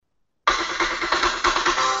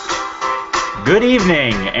Good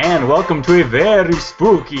evening, and welcome to a very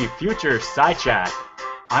spooky future Sci Chat.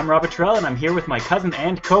 I'm Robert Trell, and I'm here with my cousin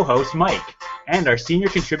and co-host Mike, and our senior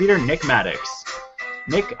contributor Nick Maddox.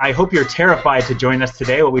 Nick, I hope you're terrified to join us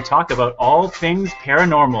today while we talk about all things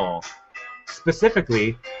paranormal.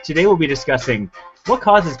 Specifically, today we'll be discussing what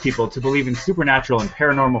causes people to believe in supernatural and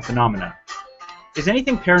paranormal phenomena. Is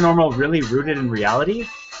anything paranormal really rooted in reality?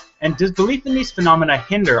 And does belief in these phenomena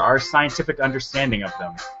hinder our scientific understanding of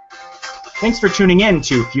them? Thanks for tuning in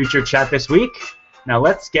to Future Chat this week. Now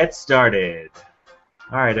let's get started.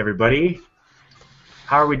 All right, everybody.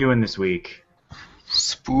 How are we doing this week?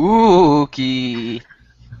 Spooky.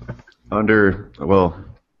 I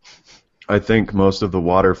think most of the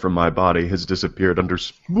water from my body has disappeared under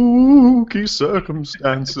spooky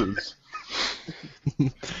circumstances.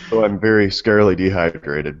 So I'm very scarily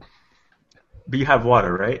dehydrated. But you have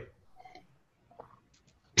water, right?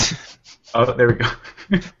 Oh, there we go.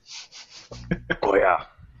 Oh, yeah.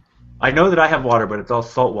 I know that I have water, but it's all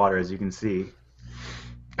salt water, as you can see.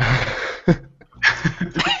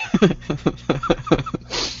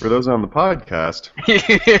 For those on the podcast,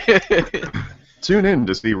 tune in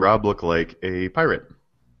to see Rob look like a pirate.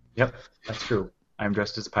 Yep, that's true. I'm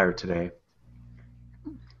dressed as a pirate today.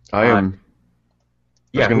 I am.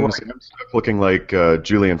 Yeah, I'm stuck looking like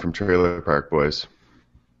Julian from Trailer Park Boys.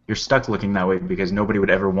 You're stuck looking that way because nobody would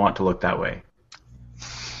ever want to look that way.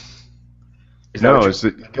 You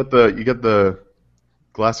get the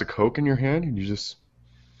glass of Coke in your hand and you just,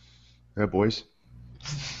 yeah, boys.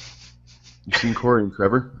 You seen Corey and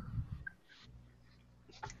Trevor?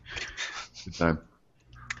 Good time.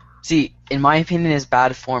 See, in my opinion, it's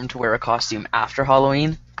bad form to wear a costume after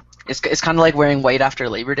Halloween. It's kind of like wearing white after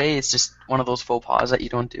Labor Day. It's just one of those faux pas that you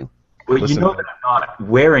don't do. Well, Listen, you know that I'm not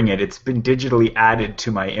wearing it. It's been digitally added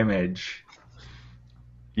to my image.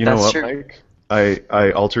 You know what, true. Mike?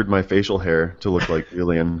 I altered my facial hair to look like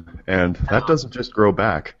Julian, and that doesn't just grow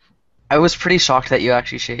back. I was pretty shocked that you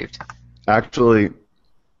actually shaved. Actually,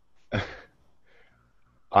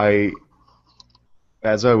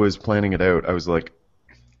 as I was planning it out, I was like,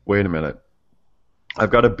 wait a minute.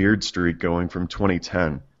 I've got a beard streak going from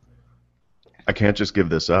 2010. I can't just give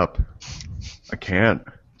this up. I can't.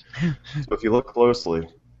 So if you look closely,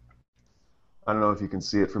 I don't know if you can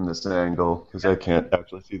see it from this angle, because I can't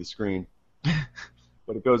actually see the screen.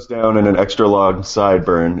 But it goes down in an extra long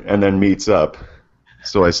sideburn and then meets up.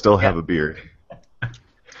 So I still have a beard.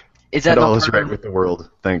 Is that all not is part right of, with the world,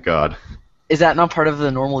 thank God. Is that not part of the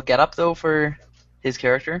normal getup though for his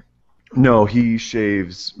character? No, he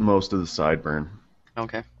shaves most of the sideburn.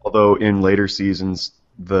 Okay. Although in later seasons,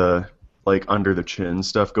 the under the chin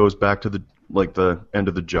stuff goes back to the end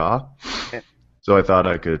of the jaw. Okay. So I thought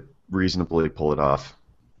I could reasonably pull it off.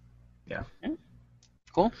 Yeah.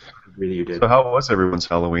 Cool. Really, you did. So how was everyone's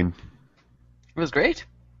Halloween? It was great.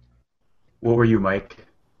 What were you, Mike?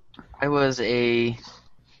 I was a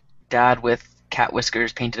dad with cat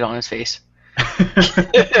whiskers painted on his face.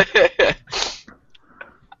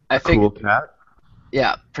 Cool cat?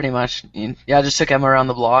 Yeah, pretty much. Yeah, I just took Emma around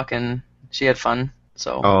the block and she had fun.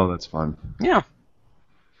 So. Oh, that's fun. Yeah.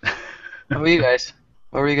 What were you guys?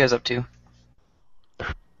 What were you guys up to?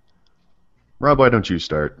 Rob, why don't you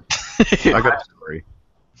start? I got a story.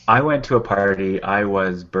 I went to a party. I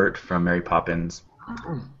was Bert from Mary Poppins.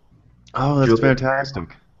 Oh, that's Julia.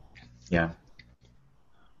 fantastic. Yeah.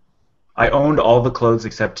 I owned all the clothes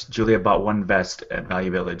except Julia bought one vest at Value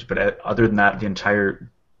Village, but other than that, the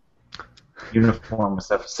entire uniform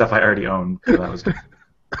was stuff I already owned. So that was good.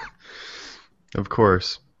 Of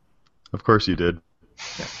course you did.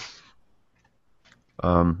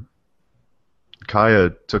 Yeah. Kaya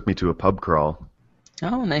took me to a pub crawl.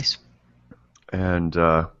 Oh, nice. And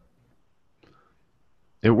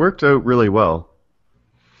it worked out really well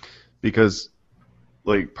because,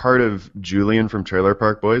 part of Julian from Trailer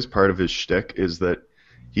Park Boys, part of his shtick is that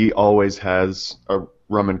he always has a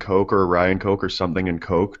rum and coke or a rye and coke or something in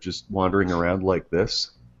coke just wandering around like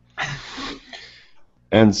this.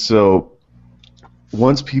 And so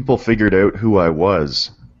once people figured out who I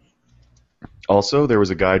was, also there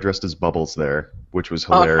was a guy dressed as Bubbles there, which was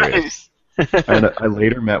hilarious. Oh, nice. And I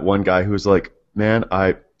later met one guy who was like, man,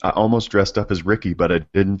 I almost dressed up as Ricky, but I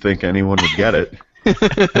didn't think anyone would get it.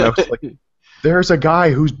 And I was like, there's a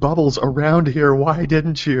guy who's Bubbles around here. Why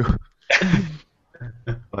didn't you?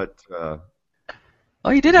 But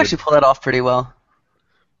Oh, you did actually pull that off pretty well.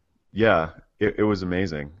 yeah, it was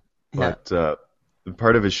amazing. Yeah. But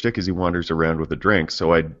part of his shtick is he wanders around with a drink.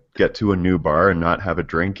 So I'd get to a new bar and not have a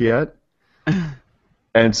drink yet.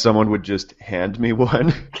 And someone would just hand me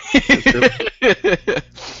one.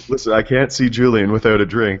 Listen, I can't see Julian without a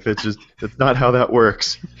drink. That's not how that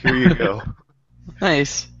works. Here you go.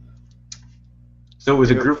 Nice. So it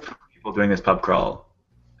was a group of people doing this pub crawl.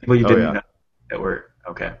 People you Oh, didn't yeah. know that were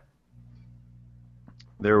okay.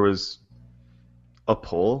 There was a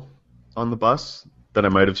pole on the bus that I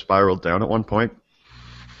might have spiraled down at one point.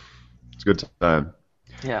 It's a good time.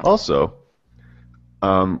 Yeah. Also,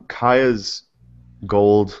 Kaya's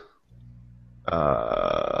gold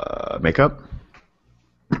makeup,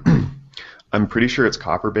 I'm pretty sure it's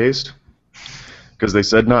copper based because they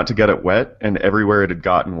said not to get it wet, and everywhere it had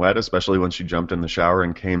gotten wet, especially when she jumped in the shower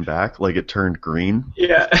and came back, like it turned green.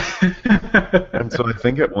 Yeah. And so I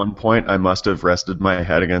think at one point I must have rested my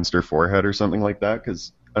head against her forehead or something like that,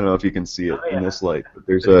 because I don't know if you can see it in this light, but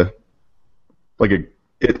there's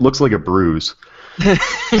it looks like a bruise.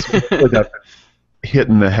 Like I've hit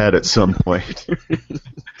in the head at some point.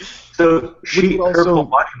 So Would her also- whole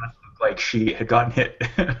body must look like she had gotten hit.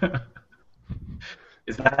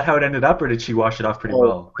 Is that how it ended up, or did she wash it off pretty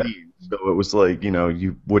well? So it was like,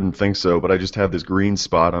 you wouldn't think so, but I just have this green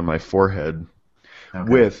spot on my forehead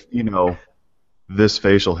Okay. with, this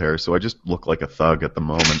facial hair, so I just look like a thug at the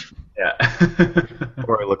moment. Yeah.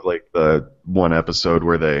 Or I look like the one episode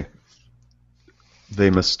where they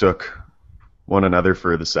mistook one another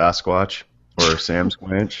for the Sasquatch or Sam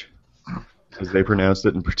Squanch, as they pronounced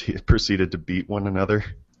it, and proceeded to beat one another.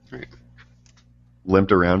 Right.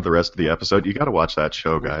 Limped around the rest of the episode. You got to watch that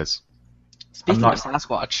show, guys. Speaking not- of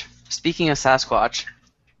Sasquatch.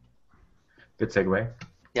 Good segue.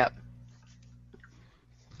 Yep.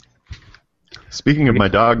 Speaking of my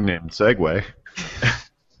dog named Segway,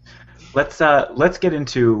 Let's get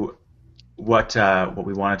into what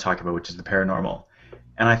we want to talk about, which is the paranormal.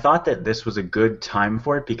 And I thought that this was a good time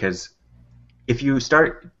for it because if you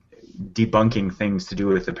start debunking things to do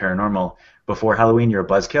with the paranormal before Halloween, you're a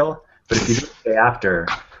buzzkill. But if you do it the day after,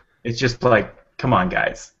 it's just like, come on,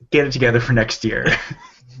 guys, get it together for next year.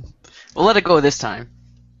 We'll let it go this time.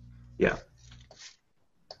 Yeah.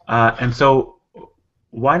 And so,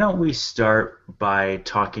 why don't we start by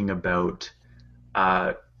talking about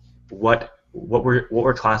what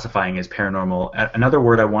we're classifying as paranormal? Another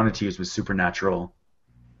word I wanted to use was supernatural.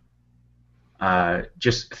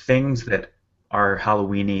 Just things that are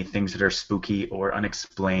Halloweeny, things that are spooky or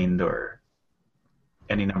unexplained, or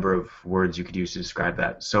any number of words you could use to describe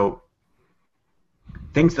that. So,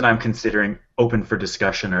 things that I'm considering open for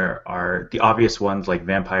discussion are the obvious ones like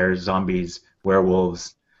vampires, zombies,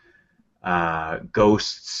 werewolves,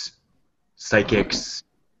 ghosts, psychics.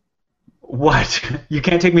 What? You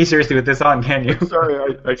can't take me seriously with this on, can you?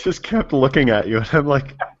 sorry, I just kept looking at you, and I'm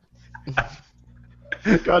like,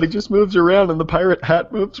 God, he just moves around, and the pirate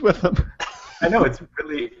hat moves with him. I know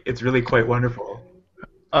it's really quite wonderful.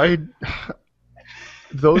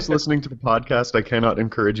 Those listening to the podcast, I cannot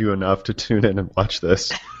encourage you enough to tune in and watch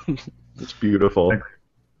this. It's beautiful.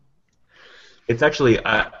 It's actually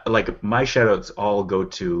like my shoutouts all go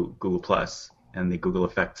to Google Plus and the Google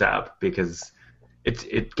Effects app because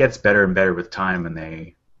it gets better and better with time,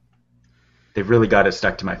 and they've really got it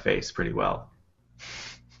stuck to my face pretty well.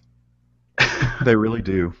 They really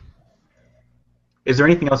do. Is there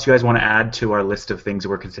anything else you guys want to add to our list of things that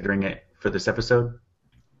we're considering it for this episode?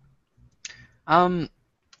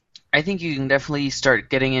 I think you can definitely start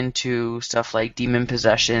getting into stuff like demon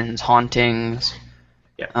possessions, hauntings.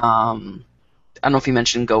 Yeah. I don't know if you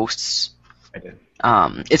mentioned ghosts. I did.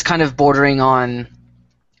 It's kind of bordering on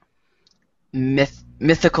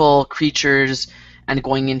mythical creatures and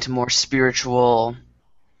going into more spiritual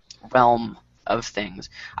realm of things.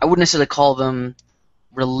 I wouldn't necessarily call them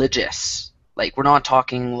religious. Like, we're not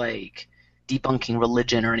talking like debunking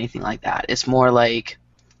religion or anything like that. It's more like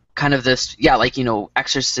kind of this, like,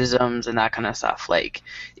 exorcisms and that kind of stuff. Like,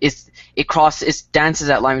 it dances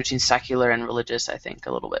that line between secular and religious, I think,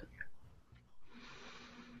 a little bit.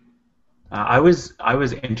 I was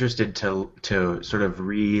interested to sort of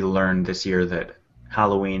relearn this year that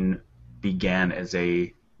Halloween began as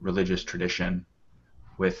a religious tradition,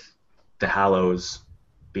 with the Hallows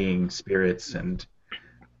being spirits and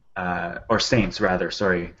or saints rather.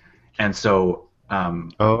 Sorry, and so.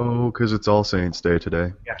 Because it's All Saints Day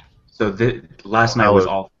today. Yeah. So last night was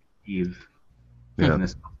All Saints Eve, Yeah. and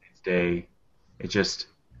this All Saints Day.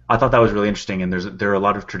 I thought that was really interesting, and there are a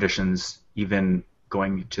lot of traditions, even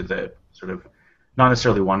going to the sort of not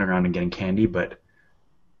necessarily wandering around and getting candy, but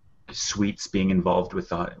sweets being involved with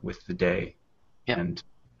the day, and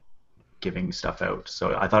giving stuff out.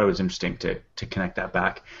 So I thought it was interesting to connect that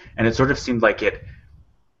back, and it sort of seemed like it.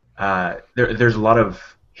 There's a lot of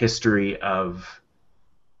history of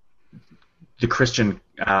the Christian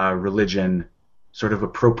religion sort of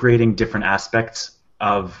appropriating different aspects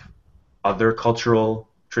of other cultural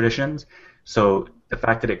traditions. So the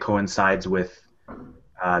fact that it coincides with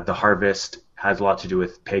The harvest has a lot to do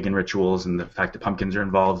with pagan rituals and the fact that pumpkins are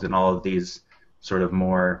involved, and all of these sort of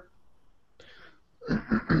more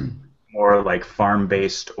like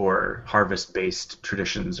farm-based or harvest-based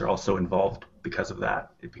traditions are also involved because of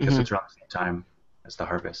that, because it's around the same time as the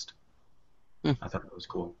harvest. I thought it was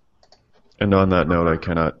cool. And on that note, I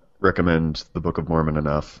cannot recommend the Book of Mormon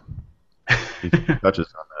enough. He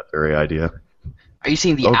touches on that very idea. Are you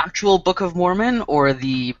seeing the actual Book of Mormon or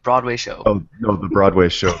the Broadway show? Oh, no, the Broadway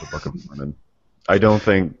show, the Book of Mormon. I don't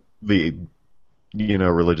think the,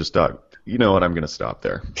 religious doc... You know what, I'm going to stop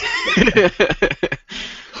there.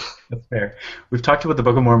 That's fair. We've talked about the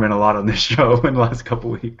Book of Mormon a lot on this show in the last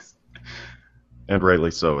couple weeks. And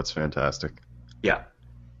rightly so, it's fantastic. Yeah.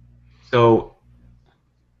 So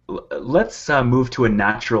let's move to a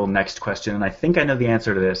natural next question, and I think I know the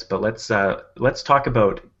answer to this, but let's talk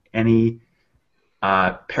about any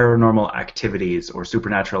paranormal activities or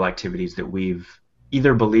supernatural activities that we've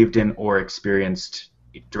either believed in or experienced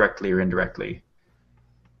directly or indirectly.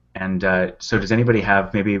 And so does anybody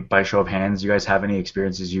have, maybe by show of hands, you guys have any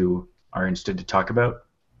experiences you are interested to talk about?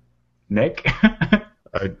 Nick?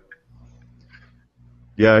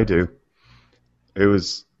 Yeah, I do. It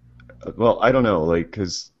was, well, I don't know,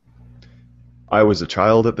 because I was a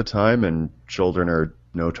child at the time, and children are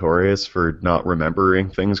notorious for not remembering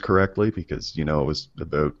things correctly because, it was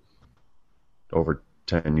about over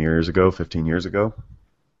 10 years ago, 15 years ago.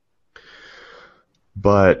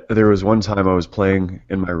 But there was one time I was playing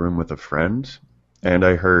in my room with a friend, and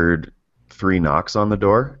I heard 3 knocks on the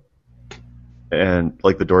door, and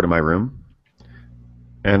like the door to my room.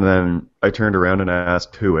 And then I turned around and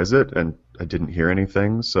asked, "Who is it?" And I didn't hear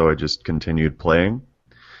anything, so I just continued playing.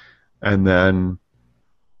 And then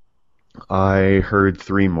I heard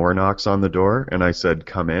 3 more knocks on the door, and I said,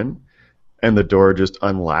 "Come in." And the door just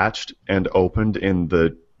unlatched and opened in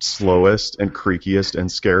the slowest and creakiest and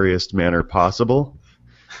scariest manner possible.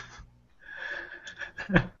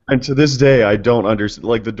 And to this day, I don't understand.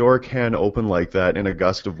 Like, the door can open like that in a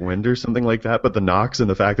gust of wind or something like that, but the knocks and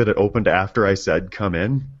the fact that it opened after I said, "Come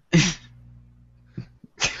in."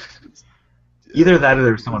 Either that or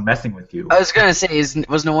there was someone messing with you. I was going to say,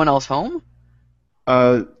 was no one else home?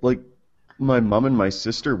 Like, my mom and my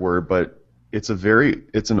sister were, but it's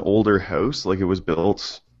an older house. Like, it was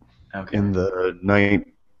built in the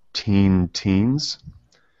 19-teens.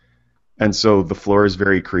 And so the floor is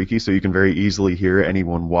very creaky, so you can very easily hear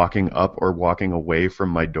anyone walking up or walking away from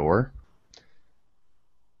my door.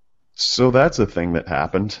 So that's a thing that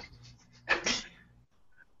happened.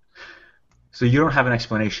 So you don't have an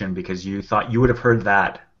explanation because you thought you would have heard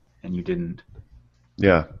that, and you didn't.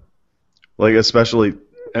 Yeah. Like, especially,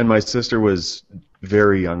 and my sister was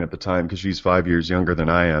very young at the time because she's 5 years younger than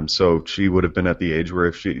I am, so she would have been at the age where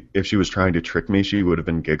if she was trying to trick me, she would have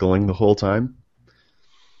been giggling the whole time.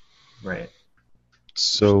 Right.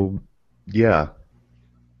 So, yeah,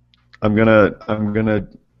 I'm gonna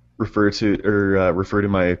refer to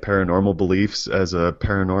my paranormal beliefs as a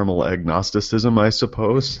paranormal agnosticism, I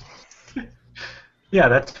suppose. Yeah,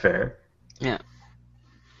 that's fair. Yeah.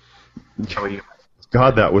 How are you?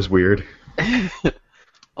 God, that was weird.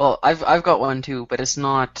 Well, I've got one too, but it's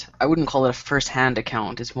not. I wouldn't call it a first-hand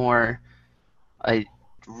account. It's more a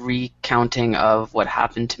recounting of what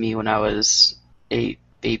happened to me when I was a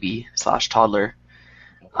baby/toddler.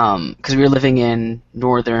 Because we were living in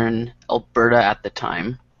northern Alberta at the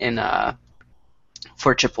time, in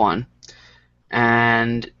Fort Chipewyan,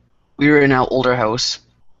 and we were in an older house,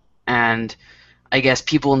 and I guess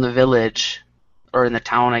people in the village, or in the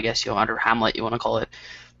town, I guess, or hamlet, you want to call it,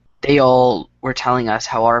 they all were telling us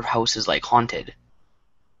how our house is like haunted,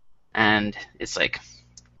 and it's like,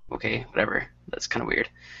 okay, whatever, that's kind of weird.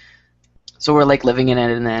 So we're like living in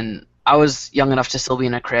it, and then I was young enough to still be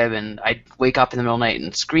in a crib, and I'd wake up in the middle of the night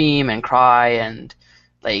and scream and cry, and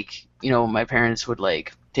like, my parents would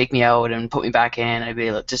like take me out and put me back in. I'd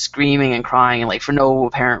be like, just screaming and crying, and like for no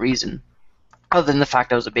apparent reason, other than the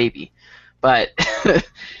fact I was a baby. But a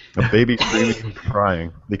baby screaming and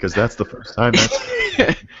crying, because that's the first time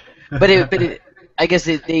that's. I guess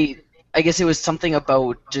it was something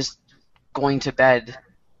about just going to bed,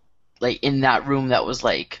 like in that room, that was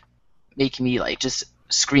like making me like just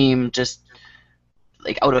scream, just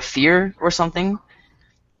like out of fear or something.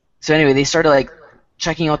 So anyway, they started like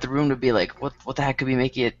checking out the room to be like, what the heck could be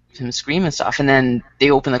making him scream and stuff. And then they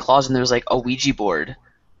opened the closet, and there was like a Ouija board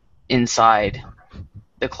inside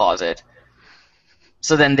the closet.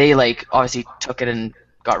 So then they like obviously took it and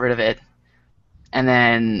got rid of it. And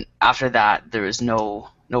then after that, there was no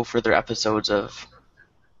further episodes of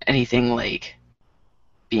anything like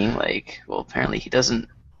being like, well, apparently he doesn't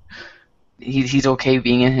he's okay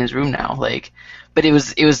being in his room now. Like, but it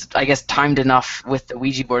was I guess timed enough with the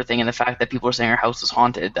Ouija board thing and the fact that people are saying our house is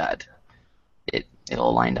haunted that it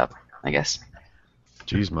all lined up, I guess.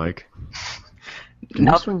 Jeez, Mike. Can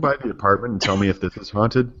you swing by the apartment and tell me if this is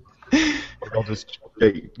haunted? Or I'll just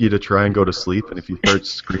get you to try and go to sleep, and if you start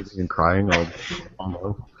screaming and crying, I'll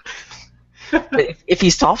know. But if he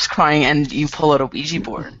stops crying and you pull out a Ouija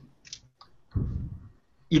board.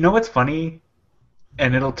 You know what's funny?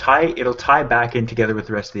 And it'll tie back in together with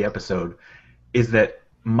the rest of the episode, is that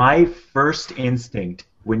my first instinct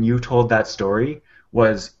when you told that story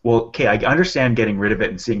was, well, okay, I understand getting rid of it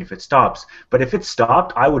and seeing if it stops, but if it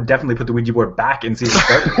stopped, I would definitely put the Ouija board back and see if it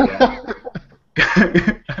started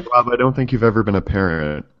again. Rob, I don't think you've ever been a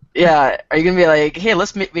parent. Yeah, are you going to be like, hey,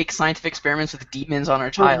 let's make scientific experiments with demons on our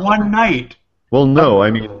child? For one night. Well, no,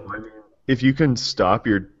 I mean, if you can stop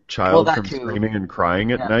your child from too. screaming and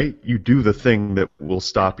crying at night, you do the thing that will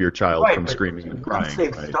stop your child from screaming and crying. Once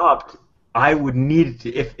they've stopped, I would need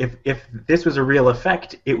to, if this was a real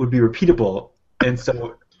effect, it would be repeatable. And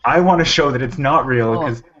so I want to show that it's not real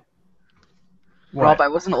because. Rob, I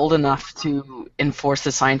wasn't old enough to enforce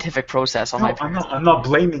the scientific process on my parents. I'm not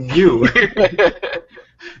blaming you.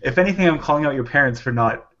 If anything, I'm calling out your parents for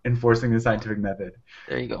not enforcing the scientific method.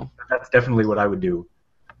 There you go. That's definitely what I would do.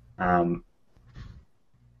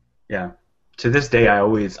 Yeah. To this day, I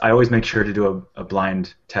always make sure to do a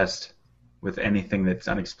blind test with anything that's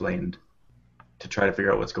unexplained to try to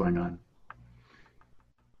figure out what's going on.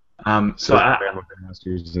 So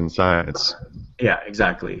masters in science. Yeah,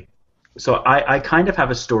 exactly. So I kind of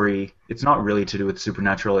have a story. It's not really to do with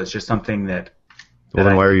supernatural. It's just something that. Well,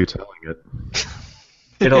 then why are you telling it?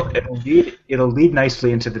 It'll lead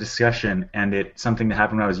nicely into the discussion, and it's something that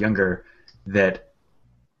happened when I was younger that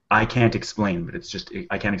I can't explain, but it's just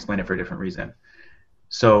I can't explain it for a different reason.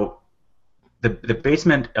 So the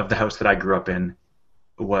basement of the house that I grew up in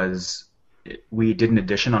was, we did an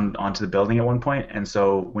addition onto the building at one point, and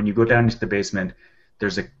so when you go down into the basement,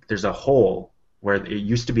 there's a hole where it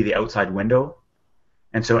used to be the outside window,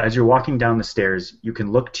 and so as you're walking down the stairs, you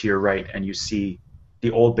can look to your right and you see the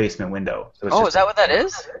old basement window. So is that what that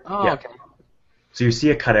is? Oh, yeah. Okay. So you see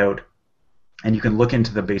a cutout, and you can look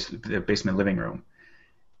into the basement living room.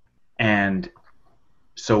 And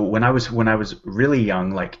so when I was really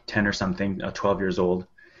young, like 10 or something, 12 years old,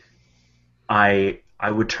 I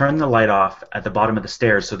would turn the light off at the bottom of the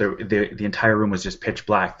stairs, so the entire room was just pitch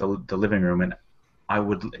black, the living room, and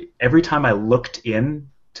every time I looked in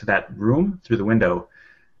to that room through the window,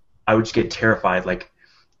 I would just get terrified. Like,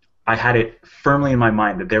 I had it firmly in my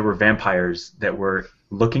mind that there were vampires that were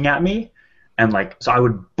looking at me, and so I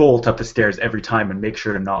would bolt up the stairs every time and make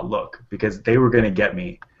sure to not look because they were going to get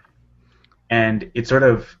me. And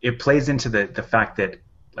it plays into the fact that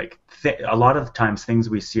a lot of the times things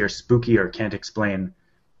we see are spooky or can't explain.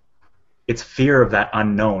 It's fear of that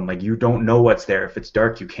unknown. Like, you don't know what's there. If it's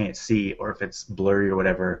dark, you can't see, or if it's blurry or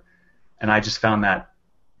whatever. And I just found that,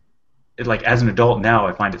 as an adult now,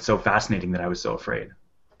 I find it so fascinating that I was so afraid.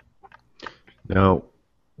 Now,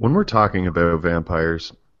 when we're talking about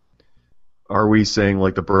vampires, are we saying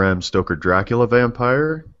the Bram Stoker Dracula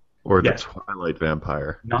vampire or the Twilight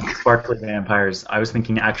vampire? Not the sparkly vampires. I was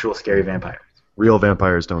thinking actual scary vampires. Real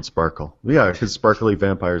vampires don't sparkle. Yeah, because sparkly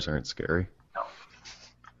vampires aren't scary.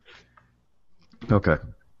 No. Okay.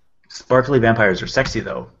 Sparkly vampires are sexy,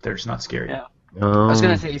 though. They're just not scary. Yeah. I was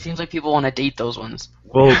going to say, it seems like people want to date those ones.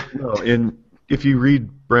 Well, no. If you read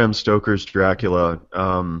Bram Stoker's Dracula,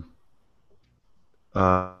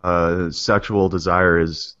 sexual desire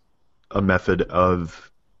is a method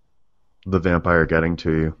of the vampire getting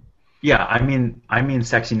to you. Yeah, I mean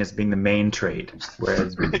sexiness being the main trait,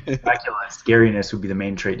 whereas Dracula, scariness would be the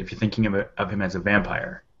main trait if you're thinking of him as a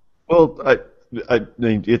vampire. Well, I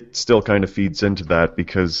mean, it still kind of feeds into that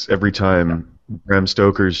because every time Bram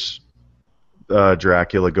Stoker's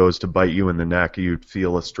Dracula goes to bite you in the neck, you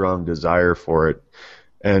feel a strong desire for it.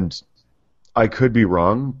 And I could be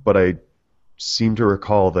wrong, but I seem to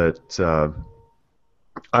recall that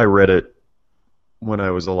I read it when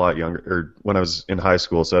I was a lot younger, or when I was in high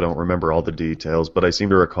school, so I don't remember all the details, but I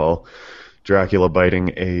seem to recall Dracula biting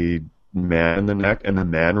a man in the neck, and the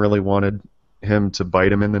man really wanted him to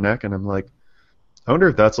bite him in the neck, and I'm like, I wonder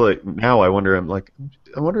if that's now I wonder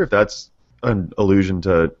if that's an allusion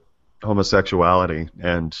to homosexuality,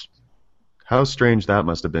 and how strange that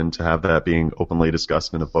must have been to have that being openly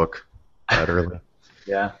discussed in a book that early.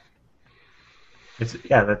 Yeah.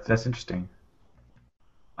 That's interesting.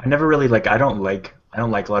 I never really I don't like a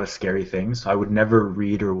lot of scary things, so I would never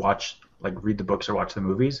read or watch the books or watch the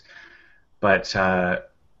movies. But it's very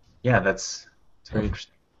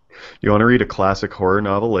interesting. You want to read a classic horror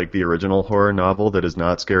novel, like the original horror novel that is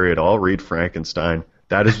not scary at all? Read Frankenstein.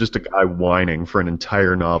 That is just a guy whining for an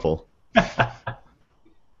entire novel.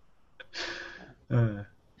 Uh,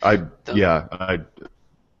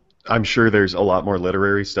 I'm sure there's a lot more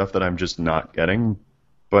literary stuff that I'm just not getting,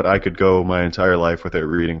 but I could go my entire life without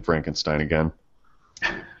reading Frankenstein again.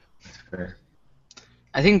 that's fair.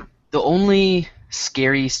 I think the only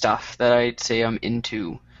scary stuff that I'd say I'm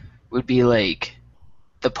into would be like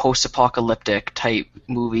the post-apocalyptic type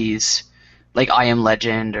movies, like I Am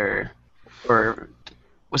Legend or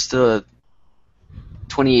what's the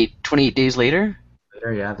 28 Days Later?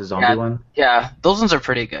 Later, yeah, the zombie one. Yeah, those ones are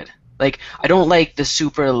pretty good. Like, I don't like the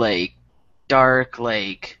super, like, dark,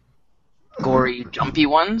 like, gory, jumpy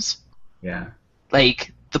ones. Yeah.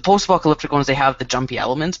 Like, the post-apocalyptic ones, they have the jumpy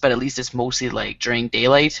elements, but at least it's mostly, like, during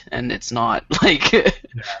daylight, and it's not, like,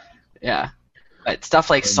 yeah. But stuff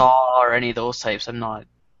like Saw or any of those types, I'm not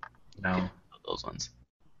No. those ones.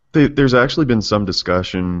 There's actually been some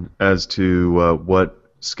discussion as to what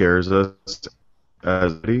scares us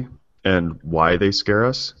as and why they scare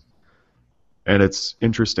us. And it's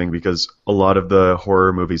interesting because a lot of the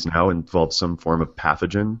horror movies now involve some form of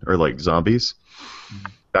pathogen or like zombies,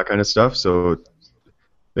 that kind of stuff. So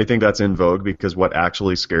they think that's in vogue because what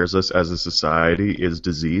actually scares us as a society is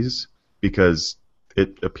disease, because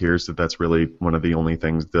it appears that that's really one of the only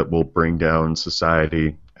things that will bring down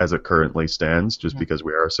society as it currently stands, just because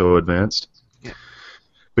we are so advanced. Yeah.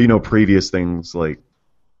 But previous things like,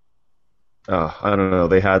 I don't know,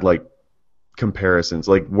 they had like comparisons.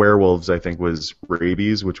 Like werewolves, I think, was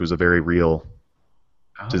rabies, which was a very real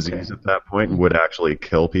disease at that point and would actually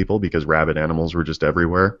kill people because rabid animals were just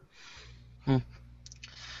everywhere.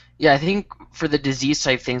 Yeah, I think for the disease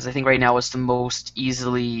type things, I think right now it's the most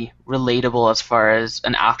easily relatable as far as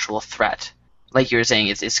an actual threat. Like you were saying,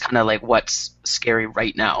 it's kind of like what's scary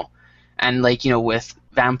right now. And like, with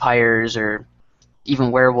vampires or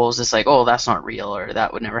even werewolves, it's like, oh, that's not real or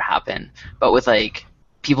that would never happen. But with like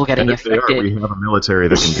people getting and if infected, they are, we have a military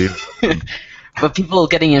that can do it. but people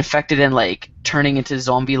getting infected and like turning into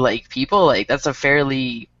zombie-like people, like that's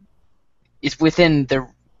it's within the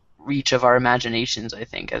reach of our imaginations, I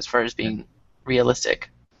think, as far as being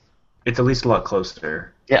realistic. It's at least a lot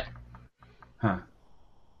closer. Yeah. Huh.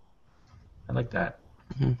 I like that.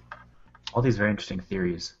 Mhm. All these very interesting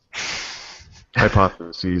theories.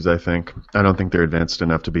 Hypotheses, I think. I don't think they're advanced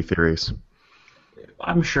enough to be theories.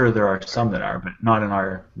 I'm sure there are some that are, but not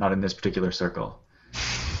in this particular circle.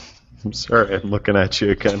 I'm sorry, I'm looking at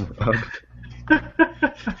you again.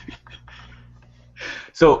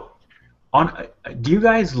 So, do you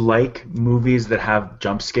guys like movies that have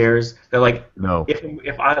jump scares? That like, No.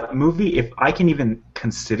 If I can even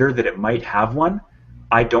consider that it might have one,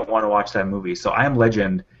 I don't want to watch that movie. So I Am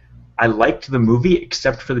Legend, I liked the movie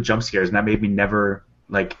except for the jump scares, and that made me never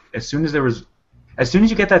like. As soon as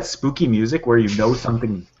you get that spooky music where you know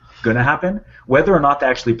something's gonna happen, whether or not they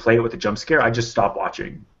actually play it with a jump scare, I just stop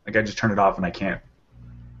watching. Like I just turn it off and I can't.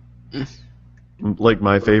 Like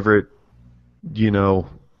my favorite,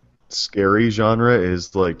 scary genre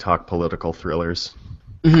is like talk political thrillers.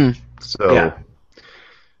 Mm-hmm. So,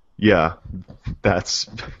 yeah, that's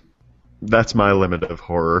my limit of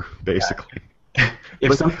horror, basically.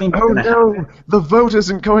 If something no, the vote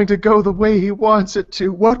isn't going to go the way he wants it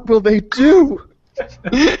to. What will they do?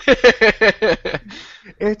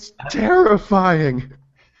 It's terrifying.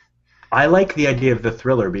 I like the idea of the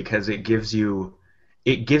thriller because it gives you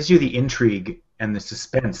the intrigue and the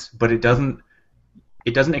suspense, but it doesn't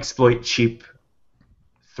exploit cheap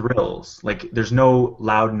thrills. Like there's no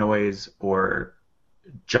loud noise or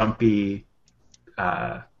jumpy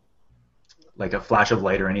like a flash of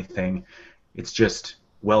light or anything. It's just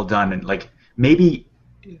well done, and like maybe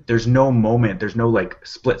there's no moment, there's no like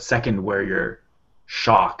split second where you're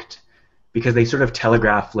shocked because they sort of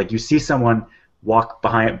telegraph, like you see someone walk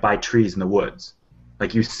by trees in the woods,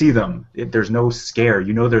 like you see them, there's no scare,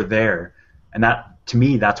 they're there, and that to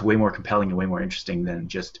me that's way more compelling and way more interesting than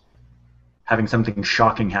just having something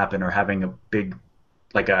shocking happen or having a big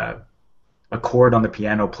like a chord on the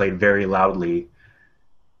piano played very loudly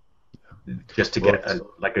just to get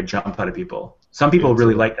a jump out of people. Some people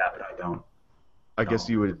really like that, but I don't. I guess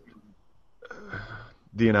you would.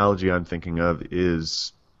 The analogy I'm thinking of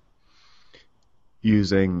is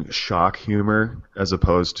using shock humor as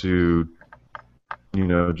opposed to,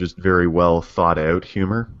 just very well thought out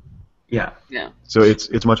humor. Yeah. Yeah. So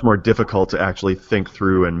it's much more difficult to actually think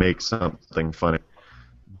through and make something funny,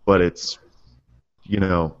 but it's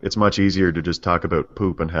much easier to just talk about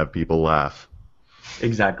poop and have people laugh.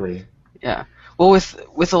 Exactly. Yeah. Well,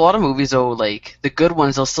 with a lot of movies though, like the good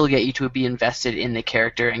ones, they'll still get you to be invested in the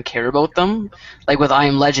character and care about them. Like with I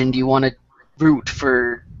Am Legend, you want to root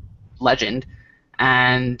for Legend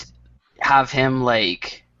and have him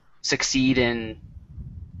like succeed in.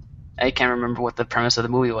 I can't remember what the premise of the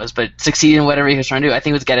movie was, but succeed in whatever he was trying to do. I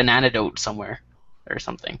think it was get an antidote somewhere or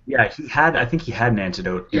something. Yeah, I think he had an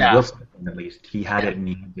antidote. In Yeah. Will Smith, at least. He had it, and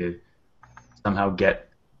he had to somehow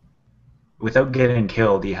without getting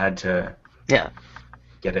killed, he had to Yeah.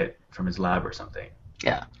 get it from his lab or something.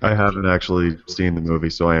 Yeah. I haven't actually seen the movie,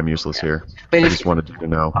 so I am useless here. But I if- just wanted you to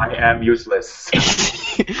know. I am useless.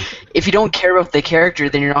 If you don't care about the character,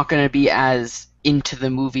 then you're not going to be as into the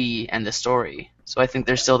movie and the story. So I think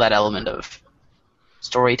there's still that element of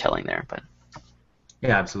storytelling there. But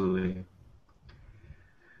Yeah, absolutely.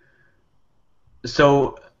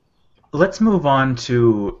 So let's move on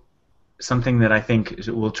to something that I think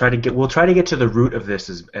we'll try to get to the root of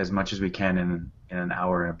this as much as we can in an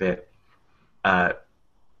hour and a bit.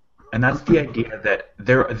 And that's the idea that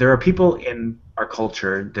there are people in our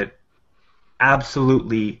culture that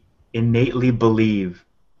absolutely innately believe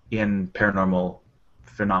in paranormal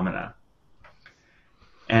phenomena.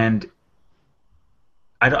 And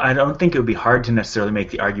I don't think it would be hard to necessarily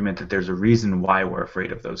make the argument that there's a reason why we're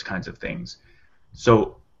afraid of those kinds of things.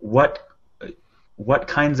 So what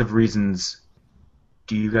kinds of reasons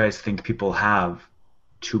do you guys think people have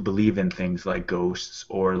to believe in things like ghosts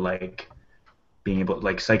or like being able,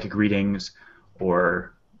 like psychic readings,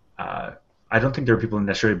 or I don't think there are people who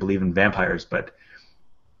necessarily believe in vampires, but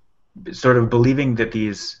sort of believing that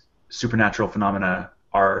these supernatural phenomena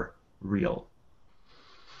are real?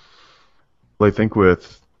 Well, I think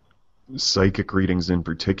with psychic readings in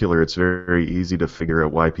particular, it's very easy to figure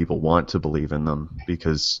out why people want to believe in them,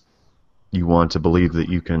 because you want to believe that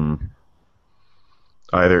you can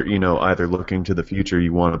either looking to the future,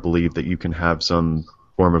 you want to believe that you can have some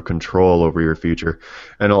form of control over your future.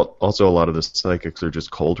 And also a lot of the psychics are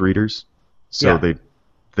just cold readers, so Yeah.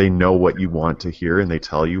 they know what you want to hear and they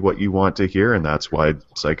tell you what you want to hear, and that's why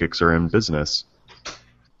psychics are in business.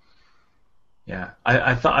 Yeah,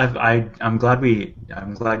 I'm glad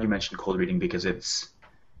you mentioned cold reading, because it's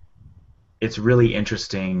really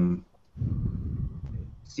interesting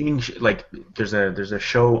seeing like there's a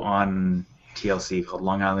show on TLC called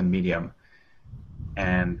Long Island Medium,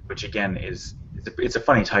 and which again it's a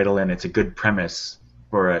funny title and it's a good premise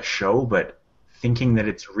for a show, but thinking that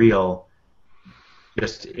it's real,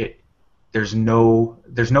 there's no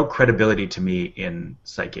credibility to me in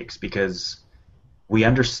psychics, because we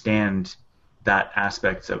understand that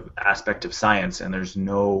aspect of science, and there's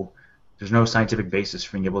no scientific basis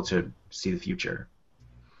for being able to see the future.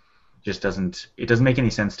 It doesn't make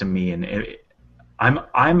any sense to me, and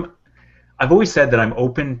I've always said that I'm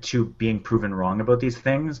open to being proven wrong about these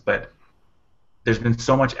things, but there's been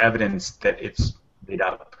so much evidence that it's made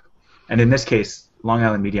up, and in this case, Long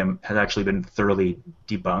Island Medium has actually been thoroughly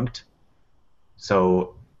debunked.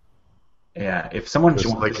 So, yeah, if someone Just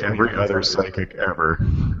wants like to every other psychic ever.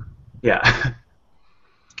 yeah.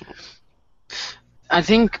 I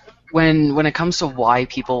think when it comes to why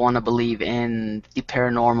people want to believe in the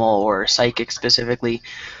paranormal or psychic specifically,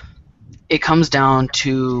 it comes down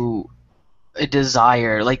to a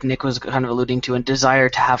desire, like Nick was kind of alluding to, a desire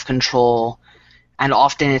to have control, and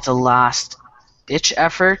often it's a last-ditch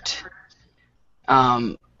effort.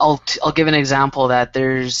 I'll give an example that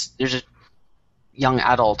there's a young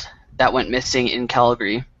adult that went missing in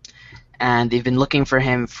Calgary, and they've been looking for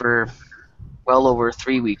him for well over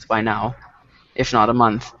 3 weeks by now, if not a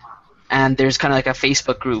month. And there's kind of like a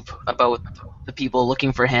Facebook group about the people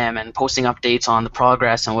looking for him and posting updates on the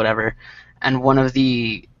progress and whatever. And one of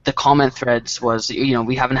the comment threads was,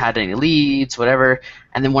 we haven't had any leads, whatever.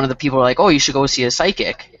 And then one of the people were like, oh, you should go see a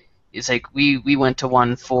psychic. It's like, we went to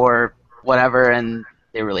one for whatever, and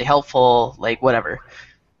they're really helpful, like whatever.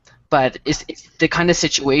 But it's the kind of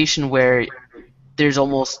situation where there's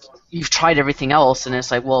almost, you've tried everything else, and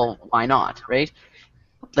it's like, well, why not, right?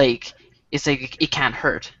 Like, it's like, it can't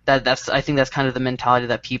hurt. I think that's kind of the mentality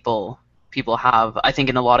that people have. I think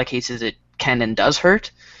in a lot of cases it can and does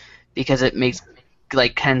hurt, because it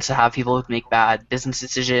tends to have people make bad business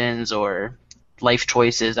decisions or life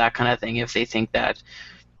choices, that kind of thing, if they think that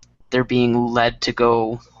they're being led to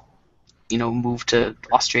go, move to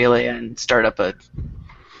Australia and start up a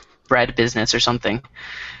bread business or something.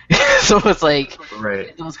 So it's like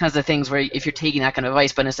Right. those kinds of things where if you're taking that kind of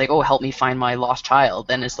advice, but it's like, oh, help me find my lost child,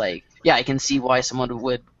 then it's like, yeah, I can see why someone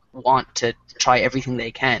would want to try everything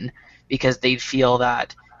they can, because they feel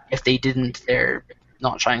that if they didn't, they're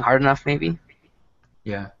not trying hard enough, maybe.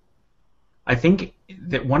 Yeah. I think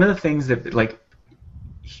that one of the things that, like,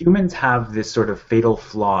 humans have this sort of fatal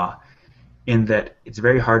flaw in that it's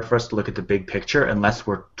very hard for us to look at the big picture unless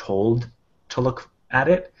we're told to look at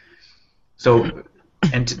it. So,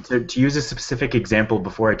 and to use a specific example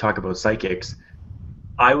before I talk about psychics,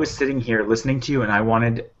 I was sitting here listening to you, and I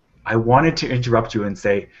wanted to interrupt you and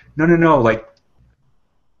say, no, like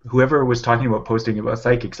whoever was talking about posting about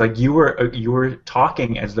psychics, like you were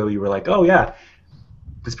talking as though you were like, oh yeah,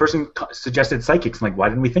 this person suggested psychics. I'm like, why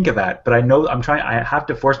didn't we think of that? But I have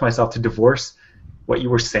to force myself to divorce what you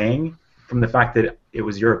were saying from the fact that it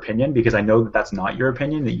was your opinion, because I know that that's not your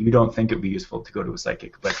opinion, that you don't think it would be useful to go to a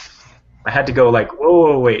psychic. But I had to go like,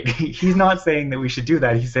 whoa, wait, he's not saying that we should do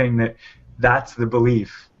that. He's saying that that's the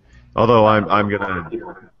belief. Although I'm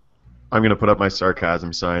gonna put up my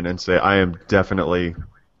sarcasm sign and say I am definitely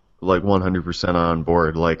like 100% on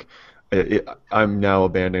board. Like I'm now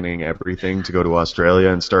abandoning everything to go to Australia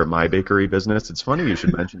and start my bakery business. It's funny you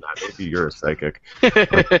should mention that. Maybe you're a psychic.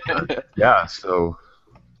 Yeah, so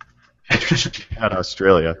at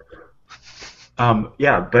Australia.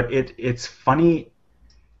 Yeah, but it's funny.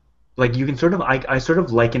 Like you can sort of, I sort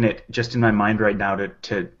of liken it just in my mind right now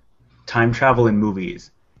to time travel in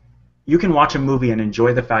movies. You can watch a movie and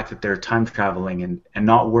enjoy the fact that they're time traveling and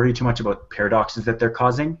not worry too much about paradoxes that they're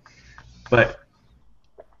causing. But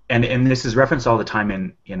and this is referenced all the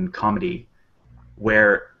time in comedy,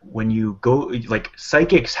 where when you go, like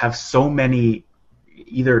psychics have so many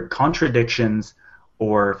either contradictions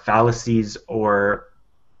or fallacies or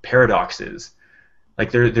paradoxes.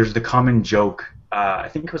 Like there's the common joke. I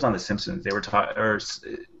think it was on The Simpsons. They were talking, or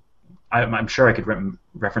I'm sure I could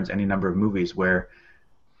reference any number of movies where,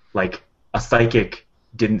 like, a psychic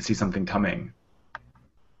didn't see something coming,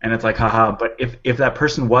 and it's like, haha. But if that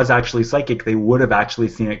person was actually psychic, they would have actually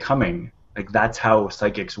seen it coming. Like that's how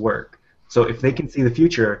psychics work. So if they can see the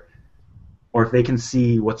future, or if they can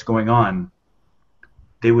see what's going on,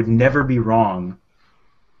 they would never be wrong.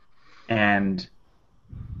 And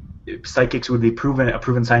psychics would be a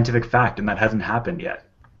proven scientific fact, and that hasn't happened yet.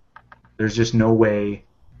 There's just no way,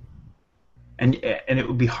 and it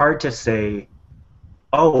would be hard to say,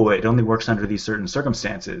 oh, it only works under these certain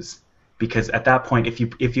circumstances, because at that point, if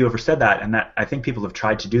you ever said that, and that I think people have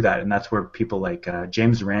tried to do that, and that's where people like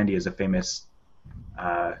James Randi is a famous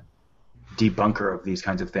debunker of these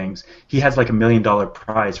kinds of things. He has like $1 million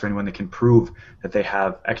prize for anyone that can prove that they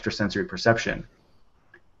have extrasensory perception.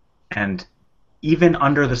 And even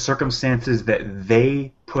under the circumstances that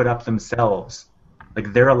they put up themselves,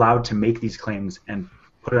 like they're allowed to make these claims and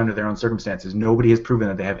put it under their own circumstances. Nobody has proven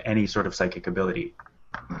that they have any sort of psychic ability.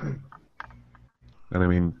 And I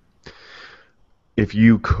mean, if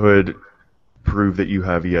you could prove that you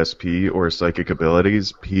have ESP or psychic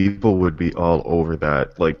abilities, people would be all over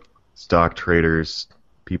that. Like stock traders,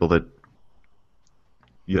 people that,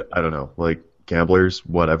 yeah, I don't know, like gamblers,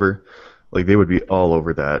 whatever. Like they would be all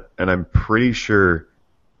over that. And I'm pretty sure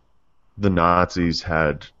the Nazis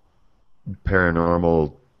had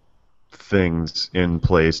paranormal things in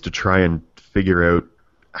place to try and figure out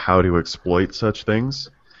how to exploit such things.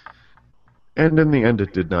 And in the end,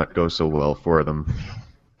 it did not go so well for them.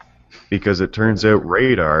 Because it turns out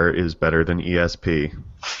radar is better than ESP.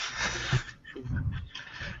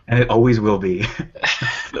 And it always will be.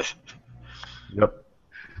 Yep.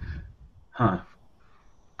 Huh.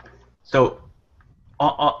 So,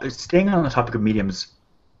 staying on the topic of mediums,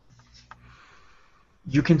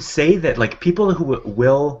 you can say that like people who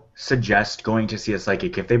will suggest going to see a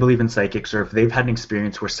psychic, if they believe in psychics or if they've had an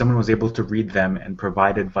experience where someone was able to read them and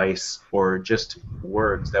provide advice or just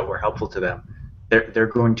words that were helpful to them, they're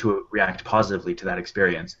going to react positively to that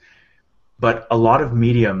experience. But a lot of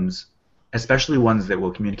mediums, especially ones that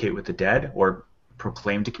will communicate with the dead or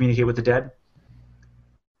proclaim to communicate with the dead,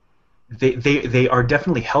 they are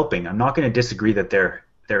definitely helping. I'm not going to disagree that they're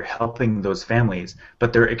helping those families,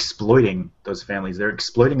 but they're exploiting those families. They're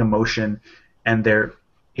exploiting emotion, and they're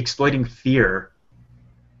exploiting fear,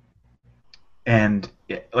 and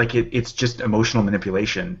it's just emotional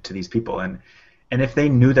manipulation to these people. And if they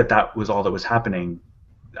knew that was all that was happening,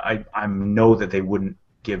 I know that they wouldn't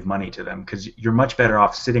give money to them, because you're much better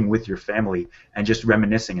off sitting with your family and just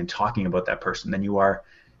reminiscing and talking about that person than you are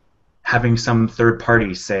having some third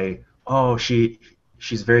party say, oh,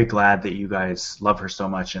 she's very glad that you guys love her so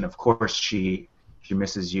much, and of course she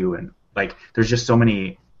misses you. And like there's so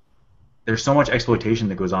much exploitation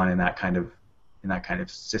that goes on in that kind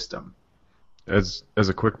of system. As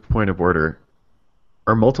a quick point of order,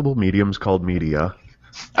 are multiple mediums called media?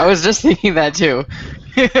 I was just thinking that too.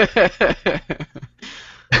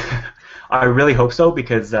 I really hope so,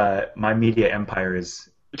 because my media empire is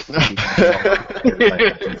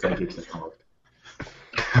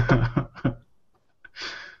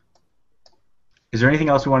Is there anything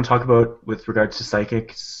else we want to talk about with regards to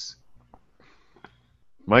psychics?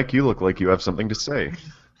 Mike, you look like you have something to say.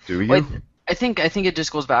 Do you? Well, I think it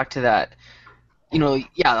just goes back to that.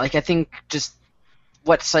 Yeah, like I think just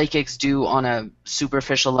what psychics do on a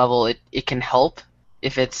superficial level, it can help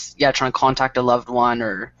if it's trying to contact a loved one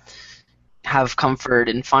or have comfort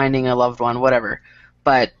in finding a loved one, whatever.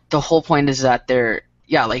 But the whole point is that they're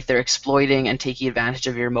exploiting and taking advantage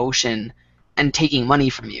of your emotion and taking money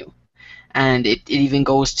from you. And it even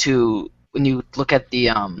goes to when you look at the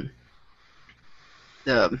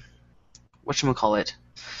whatchamacallit,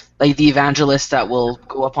 like the evangelists that will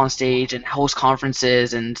go up on stage and host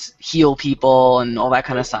conferences and heal people and all that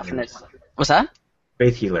kind of stuff. And what's that?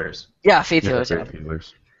 Faith healers. Yeah, faith healers. Faith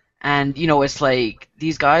healers. And it's like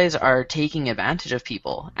these guys are taking advantage of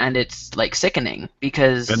people, and it's like sickening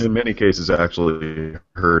because. And in many cases, actually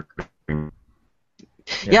hurting.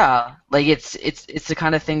 Yeah, like it's the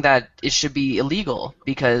kind of thing that it should be illegal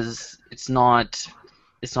because it's not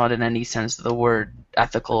in any sense of the word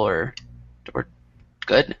ethical or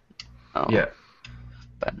good. Yeah.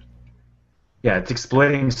 But it's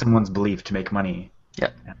exploiting someone's belief to make money. Yeah.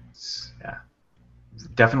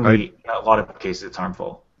 Definitely, in a lot of cases, it's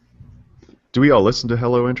harmful. Do we all listen to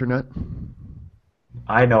Hello Internet?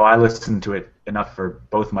 I know I listen to it enough for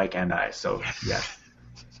both Mike and I, so yeah.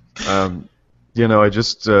 I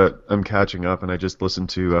just I'm catching up, and I just listened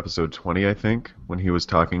to episode 20, I think, when he was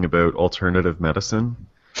talking about alternative medicine.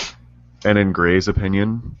 And in Gray's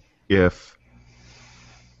opinion, if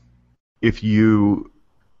you're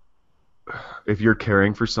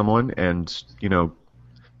caring for someone and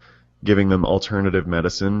giving them alternative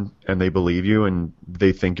medicine and they believe you and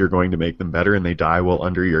they think you're going to make them better and they die while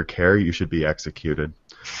under your care, you should be executed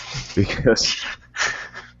because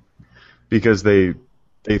they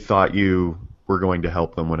thought you were going to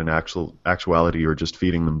help them when in actuality you were just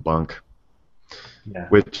feeding them bunk. Yeah.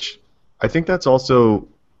 Which I think that's also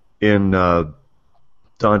in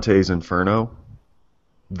Dante's Inferno.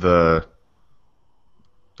 Are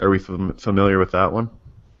we familiar with that one?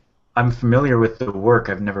 I'm familiar with the work.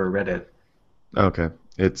 I've never read it. Okay.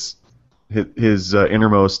 It's his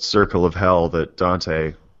innermost circle of hell that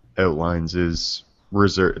Dante outlines is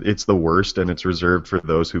reserved. It's the worst, and it's reserved for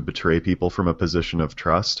those who betray people from a position of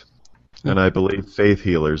trust. And I believe faith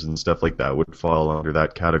healers and stuff like that would fall under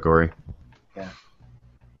that category. Yeah.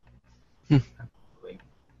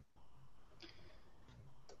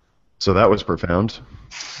 So that was profound.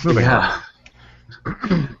 Moving on.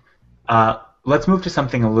 Let's move to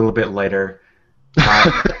something a little bit lighter.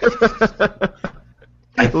 A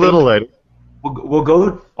little lighter. We'll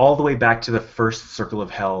go all the way back to the first circle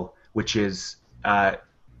of hell, which is the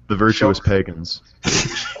virtuous pagans.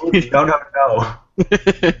 No.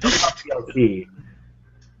 TLC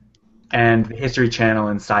and the History Channel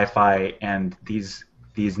and Sci-Fi and these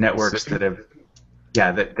networks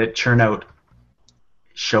that churn out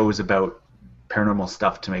shows about paranormal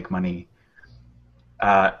stuff to make money.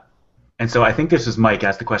 And so I think this was Mike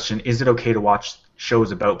asked the question, is it okay to watch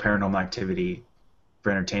shows about paranormal activity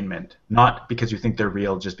for entertainment? Not because you think they're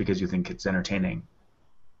real, just because you think it's entertaining.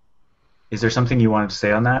 Is there something you wanted to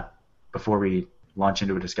say on that before we launch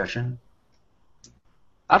into a discussion?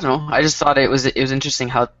 I don't know. I just thought it was interesting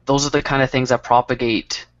how those are the kind of things that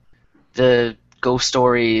propagate the ghost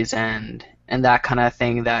stories and that kind of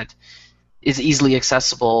thing that is easily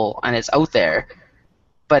accessible and it's out there.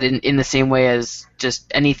 But in the same way as just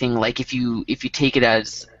anything, like if you take it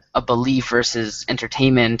as a belief versus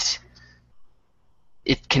entertainment,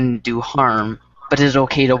 it can do harm. But is it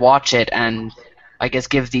okay to watch it and I guess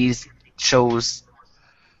give these shows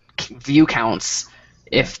view counts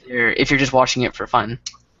if you're just watching it for fun?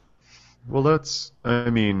 Well, that's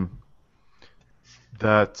the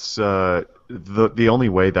only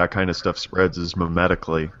way that kind of stuff spreads is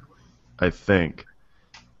mimetically, I think.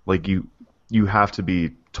 Like you have to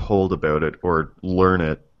be told about it or learn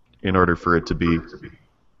it in order for it to be,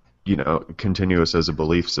 continuous as a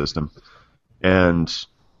belief system. And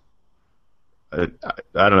I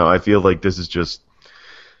don't know, I feel like this is just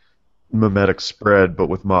mimetic spread, but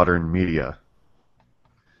with modern media.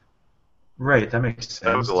 Right, that makes sense.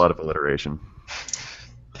 That was a lot of alliteration.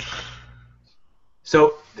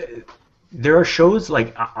 So there are shows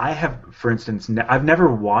like I have, for instance, I've never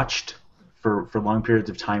watched for long periods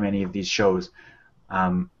of time any of these shows.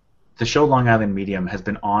 The show Long Island Medium has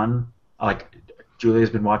been on, like Julia's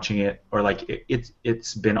been watching it, or like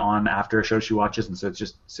it's been on after a show she watches, and so it's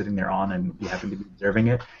just sitting there on, and we happen to be observing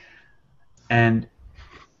it. And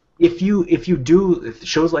if you do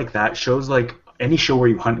shows like that, shows like any show where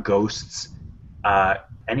you hunt ghosts,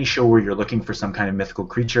 any show where you're looking for some kind of mythical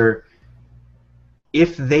creature,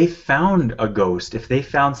 if they found a ghost, if they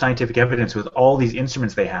found scientific evidence with all these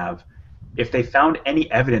instruments they have, if they found any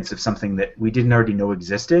evidence of something that we didn't already know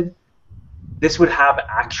existed, this would have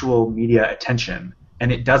actual media attention.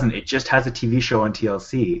 And it doesn't. It just has a TV show on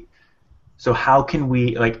TLC. So how can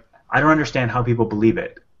we, like, I don't understand how people believe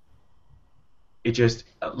it. It just,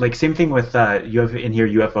 like, same thing with, you have in here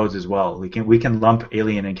UFOs as well. We can lump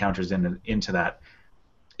alien encounters into that.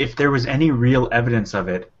 If there was any real evidence of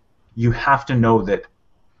it, you have to know that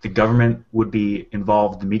the government would be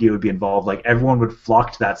involved, the media would be involved, like everyone would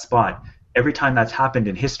flock to that spot. Every time that's happened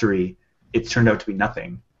in history, it's turned out to be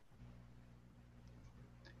nothing.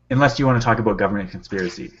 Unless you want to talk about government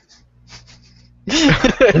conspiracy.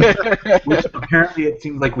 Which apparently it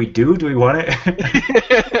seems like we do. Do we want it?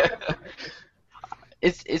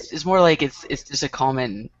 It's more like it's just a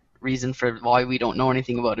common reason for why we don't know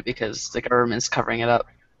anything about it, because the government's covering it up.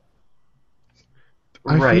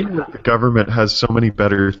 I Right. feel like the government has so many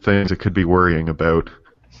better things it could be worrying about.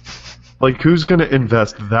 Like, who's going to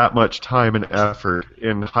invest that much time and effort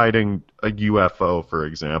in hiding a UFO, for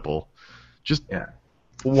example? Just Yeah.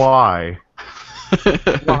 why?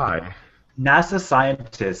 Why? NASA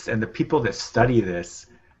scientists and the people that study this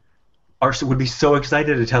would be so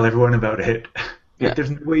excited to tell everyone about it. Yeah. Like, there's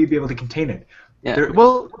no way you'd be able to contain it. Yeah.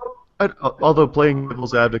 Well, although playing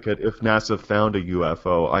devil's advocate, if NASA found a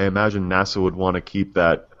UFO, I imagine NASA would want to keep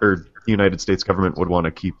that, or the United States government would want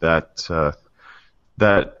to keep that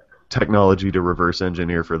that technology to reverse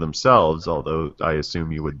engineer for themselves. Although I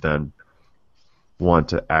assume you would then want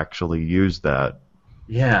to actually use that.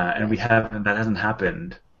 Yeah, and that hasn't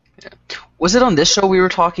happened. Was it on this show we were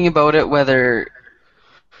talking about it, whether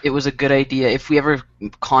it was a good idea if we ever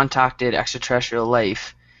contacted extraterrestrial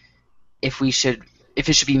life, if it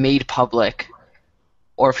should be made public,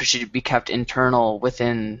 or if it should be kept internal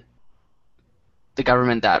within the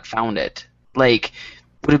government that found it? Like,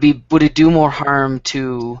 would it do more harm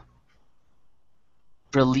to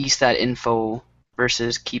release that info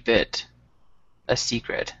versus keep it a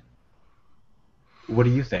secret? What do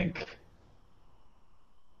you think?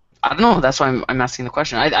 I don't know. That's why I'm asking the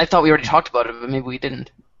question. I thought we already talked about it, but maybe we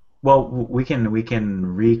didn't. Well, we can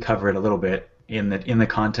recover it a little bit in the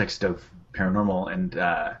context of paranormal and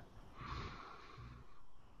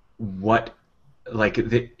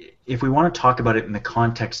if we want to talk about it in the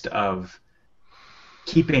context of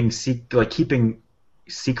keeping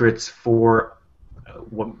secrets for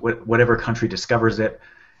whatever country discovers it.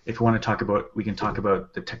 If we want to talk about, we can talk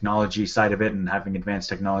about the technology side of it and having advanced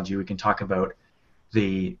technology. We can talk about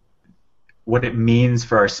what it means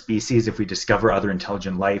for our species if we discover other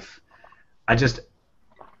intelligent life.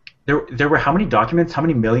 There were how many documents? How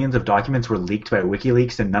many millions of documents were leaked by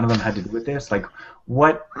WikiLeaks, and none of them had to do with this? Like,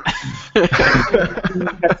 what?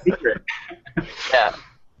 That's secret. Yeah.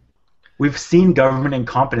 We've seen government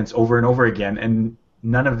incompetence over and over again, and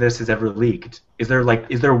none of this is ever leaked. Is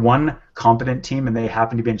there one competent team, and they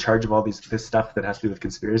happen to be in charge of all this stuff that has to do with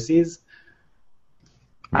conspiracies?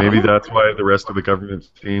 Maybe that's why the rest of the government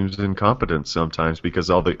seems incompetent sometimes, because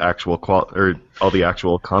all the actual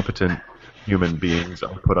competent human beings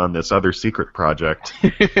are put on this other secret project.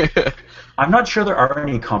 I'm not sure there are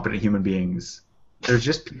any competent human beings. There's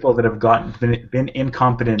just people that have been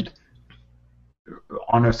incompetent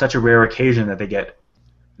on such a rare occasion that they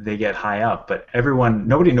get high up. But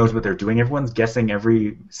nobody knows what they're doing. Everyone's guessing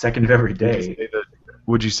every second of every day.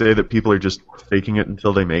 Would you say that people are just faking it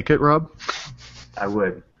until they make it, Rob? I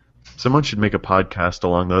would. Someone should make a podcast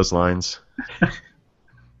along those lines.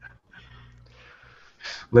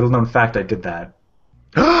 Little known fact, I did that.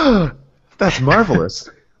 That's marvelous.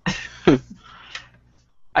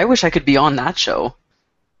 I wish I could be on that show.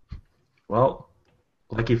 Well,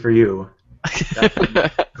 lucky for you.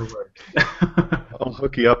 I'll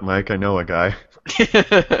hook you up, Mike. I know a guy.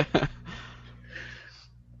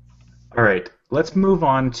 All right, let's move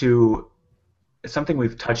on to something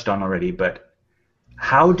we've touched on already, but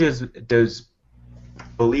how does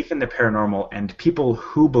belief in the paranormal and people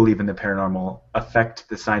who believe in the paranormal affect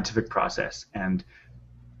the scientific process and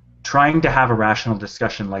trying to have a rational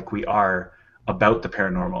discussion like we are about the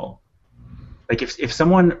paranormal? Like, if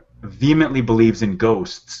someone vehemently believes in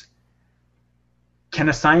ghosts, can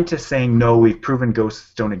a scientist saying, no, we've proven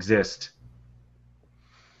ghosts don't exist,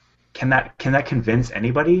 can that convince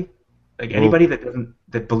anybody? Like, anybody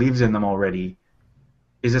that believes in them already,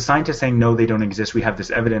 is a scientist saying, no, they don't exist, we have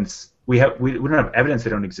this evidence, we don't have evidence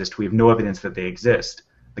they don't exist, we have no evidence that they exist.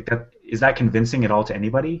 Like, is that convincing at all to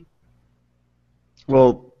anybody?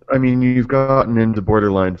 Well, I mean, you've gotten into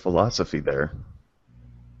borderline philosophy there.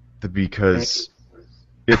 Because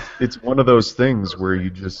it's one of those things where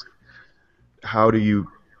you just, how do you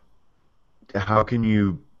how can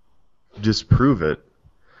you disprove it?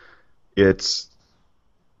 It's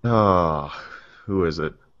who is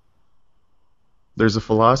it? There's a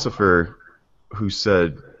philosopher who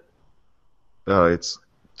said it's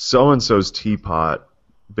so and so's teapot.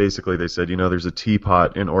 Basically, they said, there's a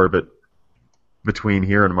teapot in orbit between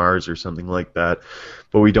here and Mars or something like that,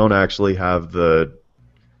 but we don't actually have the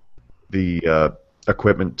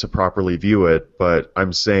equipment to properly view it. But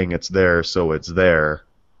I'm saying it's there, so it's there.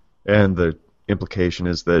 And the implication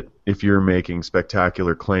is that if you're making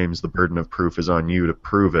spectacular claims, the burden of proof is on you to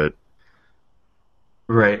prove it.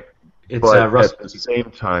 Right. It's But Russell. at the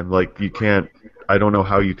same time, like, you can't. I don't know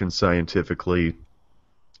how you can scientifically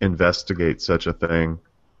investigate such a thing.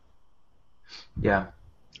 Yeah.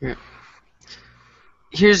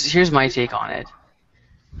 Here's my take on it.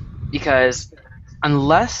 Because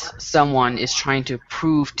unless someone is trying to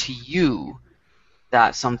prove to you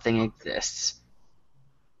that something exists,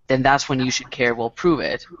 then that's when you should care, well, prove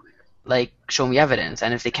it. Like, show me evidence.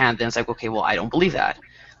 And if they can't, then it's like, okay, well, I don't believe that.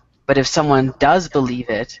 But if someone does believe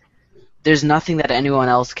it, there's nothing that anyone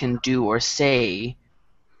else can do or say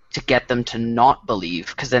to get them to not believe,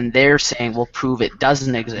 because then they're saying, well, prove it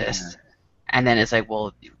doesn't exist. And then it's like,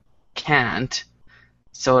 well, you can't.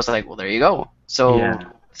 So it's like, well, there you go. So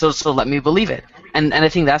so let me believe it. And I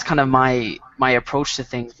think that's kind of my approach to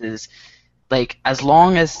things is, like, as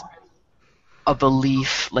long as a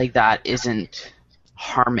belief like that isn't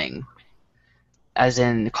harming, as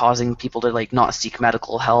in causing people to, like, not seek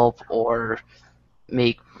medical help or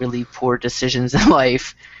make really poor decisions in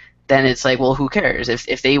life, then it's like, well, who cares?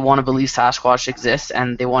 If they want to believe Sasquatch exists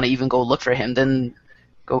and they want to even go look for him, then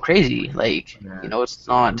go crazy. Like, it's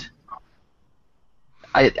not.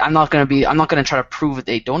 I'm not gonna try to prove that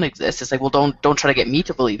they don't exist. It's like, well, don't try to get me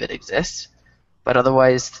to believe it exists, but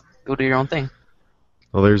otherwise, go do your own thing.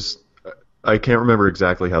 Well, I can't remember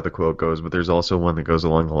exactly how the quote goes, but there's also one that goes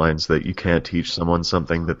along the lines that you can't teach someone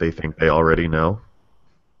something that they think they already know.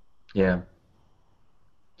 Yeah.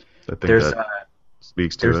 I think that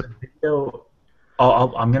speaks to it. A video,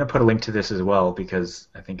 I'm going to put a link to this as well because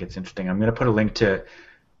I think it's interesting. I'm going to put a link to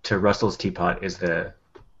Russell's teapot, is the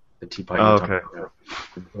teapot you're talking about,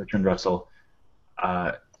 Bertrand Russell.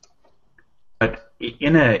 But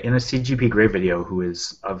in a CGP Grey video, who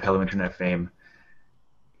is of Hello Internet fame,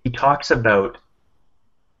 he talks about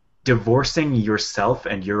divorcing yourself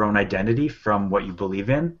and your own identity from what you believe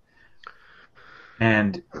in.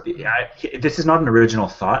 And this is not an original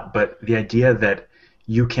thought, but the idea that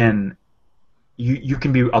you can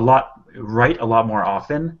be a lot more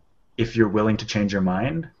often if you're willing to change your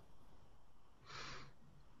mind.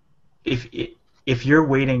 If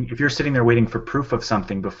you're sitting there waiting for proof of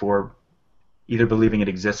something before either believing it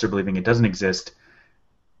exists or believing it doesn't exist,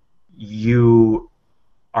 you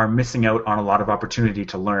are missing out on a lot of opportunity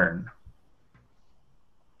to learn.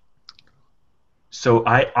 So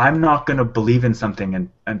I'm not going to believe in something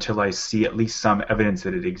until I see at least some evidence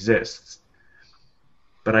that it exists.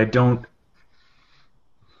 But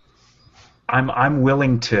I'm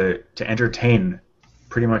willing to entertain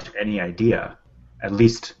pretty much any idea, at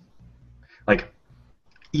least, like,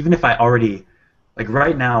 even if I already, like,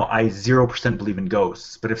 right now I 0% believe in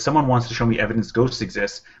ghosts, but if someone wants to show me evidence ghosts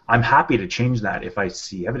exist, I'm happy to change that if I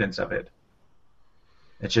see evidence of it.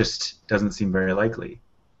 It just doesn't seem very likely.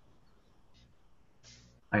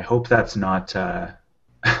 I hope that's not. I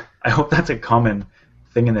hope that's a common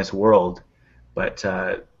thing in this world, but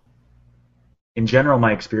in general,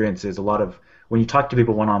 my experience is a lot of when you talk to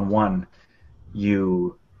people one-on-one,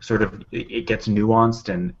 you sort of it gets nuanced,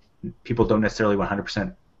 and people don't necessarily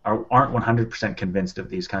 100% aren't 100% convinced of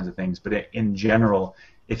these kinds of things. But in general,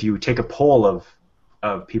 if you take a poll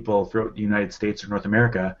of people throughout the United States or North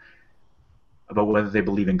America about whether they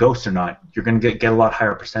believe in ghosts or not, you're going to get a lot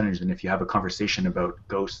higher percentage than if you have a conversation about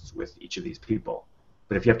ghosts with each of these people.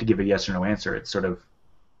 But if you have to give a yes or no answer, it's sort of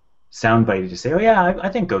soundbitey to say, oh yeah, I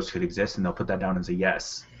think ghosts could exist, and they'll put that down as a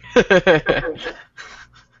yes.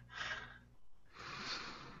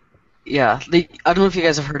 Yeah, I don't know if you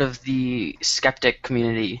guys have heard of the skeptic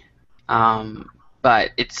community,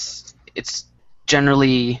 but it's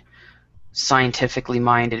generally scientifically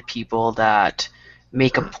minded people that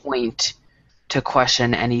make a point to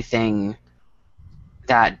question anything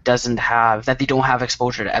that they don't have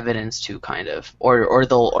exposure to evidence to, kind of, or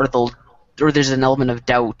there's an element of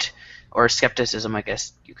doubt or skepticism, I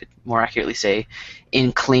guess you could more accurately say,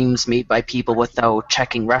 in claims made by people without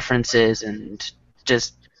checking references and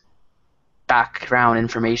just background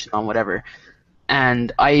information on whatever.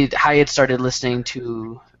 And I had started listening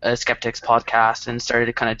to a skeptics podcast and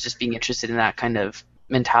started kind of just being interested in that kind of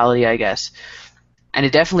mentality, I guess. And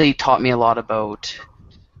it definitely taught me a lot about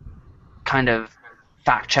kind of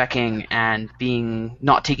fact checking and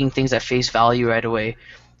not taking things at face value right away.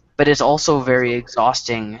 But it's also very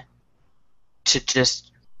exhausting to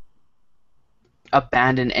just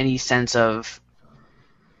abandon any sense of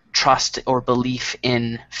trust or belief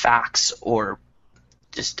in facts or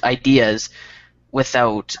just ideas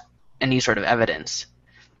without any sort of evidence.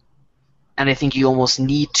 And I think you almost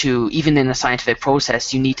need to, even in a scientific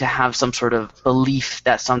process, you need to have some sort of belief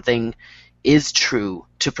that something is true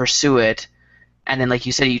to pursue it. And then, like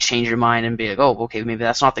you said, you change your mind and be like, oh, okay, maybe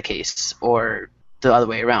that's not the case. Or the other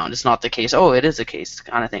way around. It's not the case. Oh, it is a case,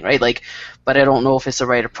 kind of thing, right? Like, but I don't know if it's the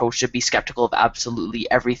right approach to be skeptical of absolutely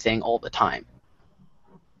everything all the time.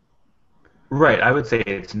 Right. I would say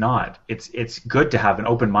it's not. It's good to have an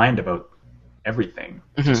open mind about everything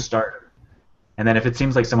to start. And then if it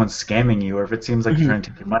seems like someone's scamming you, or if it seems like you're trying to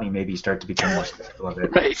take your money, maybe you start to become more skeptical of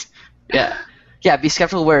it. Right. Yeah. Yeah, be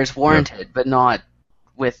skeptical where it's warranted, but not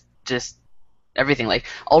with just everything. Like,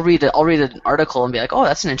 I'll read an article and be like, oh,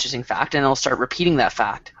 that's an interesting fact, and I'll start repeating that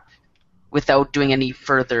fact without doing any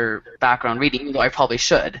further background reading, even though I probably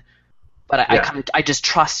should. But I just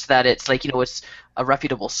trust that it's like, it's a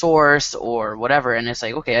reputable source or whatever, and it's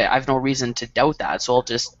like, okay, I have no reason to doubt that, so I'll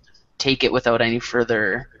just take it without any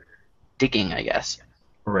further digging, I guess.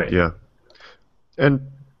 Right. Yeah. And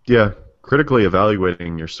yeah, critically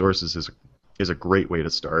evaluating your sources is a great way to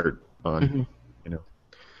start on,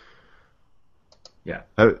 Yeah.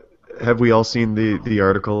 Have we all seen the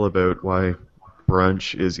article about why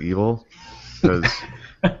brunch is evil? Because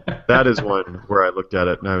that is one where I looked at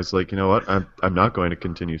it and I was like, you know what? I'm not going to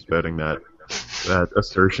continue spouting that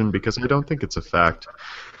assertion because I don't think it's a fact.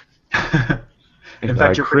 In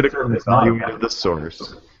fact, you're critically evaluating the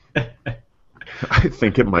source. I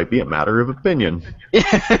think it might be a matter of opinion. I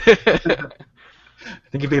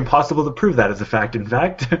think it'd be impossible to prove that as a fact, in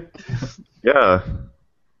fact. Yeah.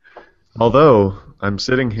 Although, I'm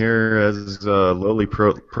sitting here as a lowly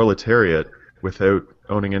proletariat without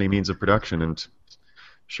owning any means of production and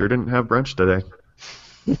sure didn't have brunch today.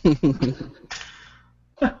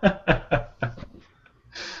 A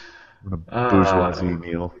bourgeoisie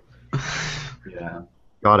meal. Yeah.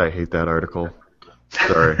 God, I hate that article.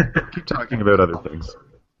 Sorry. Keep talking about other things.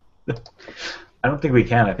 I don't think we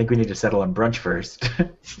can. I think we need to settle on brunch first.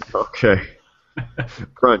 Okay.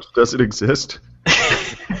 Brunch, does it exist?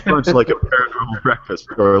 Brunch like a paranormal breakfast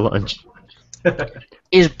or lunch.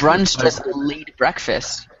 Is brunch just a late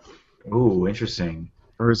breakfast? Ooh, interesting.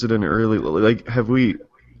 Or is it an early, like, have we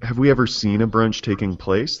ever seen a brunch taking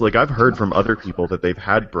place? Like, I've heard from other people that they've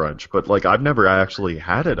had brunch, but, like, I've never actually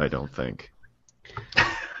had it, I don't think.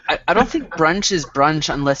 I don't think brunch is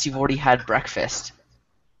brunch unless you've already had breakfast.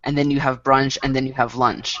 And then you have brunch, and then you have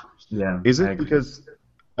lunch. Yeah. Is it? Because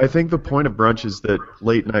I think the point of brunch is that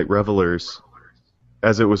late-night revelers,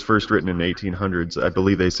 as it was first written in 1800s, I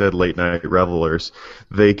believe they said late-night revelers,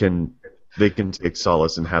 they can take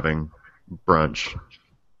solace in having brunch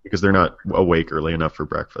because they're not awake early enough for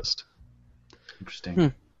breakfast.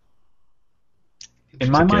 Interesting. In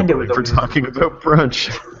my mind, it was we're talking about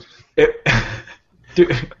brunch. Do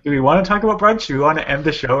we want to talk about brunch? Do we want to end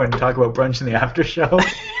the show and talk about brunch in the after show?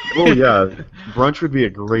 Oh yeah, brunch would be a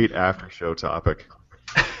great after show topic.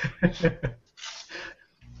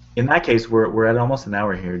 In that case, we're at almost an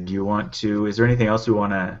hour here. Do you want to? Is there anything else we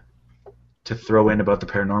want to throw in about the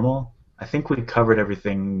paranormal? I think we covered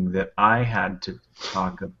everything that I had to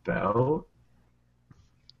talk about.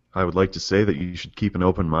 I would like to say that you should keep an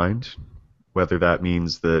open mind, whether that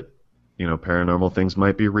means that paranormal things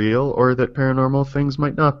might be real or that paranormal things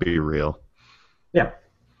might not be real. Yeah.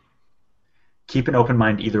 Keep an open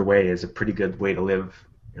mind either way is a pretty good way to live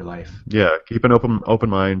your life. Yeah, keep an open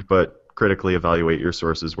mind, but critically evaluate your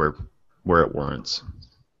sources where it warrants.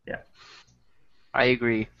 Yeah. I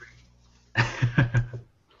agree.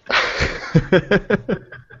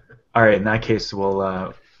 All right, in that case,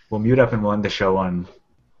 we'll mute up and we'll end the show on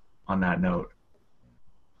that note.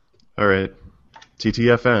 All right.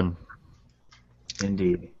 TTFN.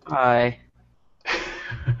 Indeed. Bye.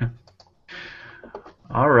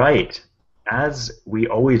 All right. As we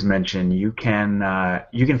always mention, you can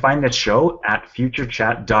find that show at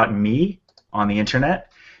futurechat.me on the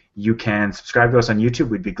internet. You can subscribe to us on YouTube.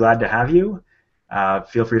 We'd be glad to have you.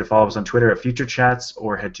 Feel free to follow us on Twitter at FutureChats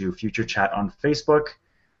or head to FutureChat on Facebook.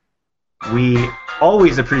 We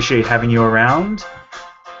always appreciate having you around,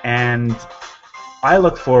 and I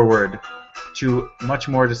look forward to much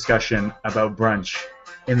more discussion about brunch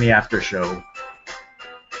in the after show.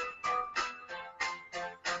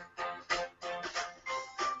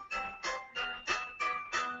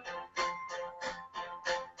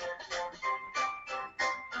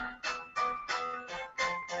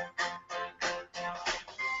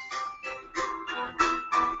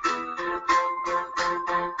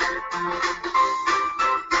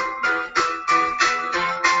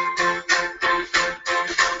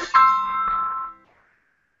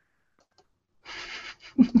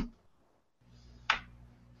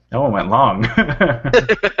 That one went long.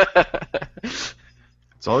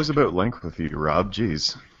 It's always about length with you, Rob.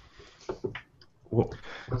 Jeez. Well,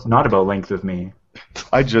 it's not about length with me.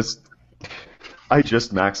 I just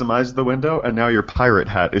maximized the window, and now your pirate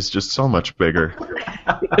hat is just so much bigger.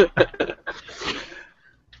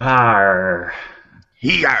 Arr.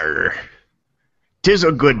 Yar! 'Tis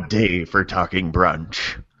a good day for talking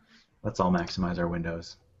brunch, Let's all maximize our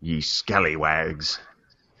windows. ye scallywags.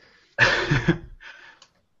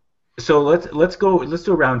 So let's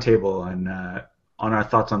do a round table on our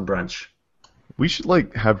thoughts on brunch. We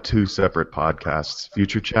should have two separate podcasts,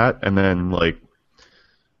 Future Chat, and then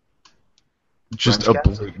just Brunch a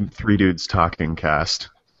blatant three dudes talking cast.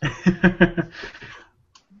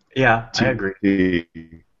 Yeah, I agree.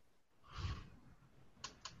 agree.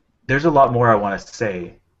 There's a lot more I want to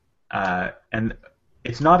say, and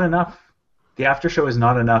it's not enough. The after show is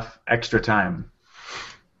not enough extra time.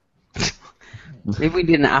 Maybe we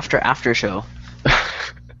need an after show.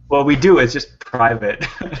 Well, we do. It's just private.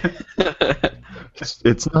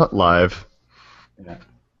 It's not live. Yeah.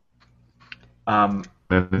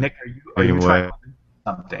 Nick, are you Anyway. trying to allude to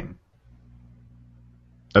something?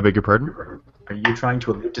 I beg your pardon? Are you trying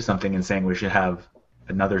to allude to something and saying we should have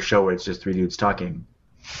another show where it's just three dudes talking?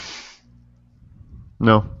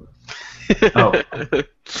 No. Oh, it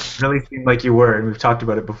really seemed like you were, and we've talked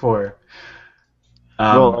about it before.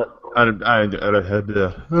 Well, I had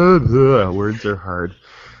words are hard.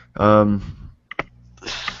 I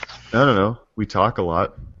don't know. We talk a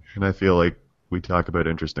lot, and I feel like we talk about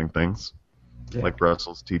interesting things, yeah. like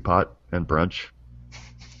Brussels teapot and brunch.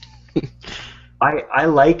 I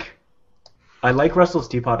like Russell's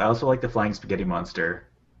Teapot. I also like the Flying Spaghetti Monster.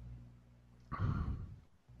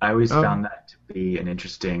 I always found that to be an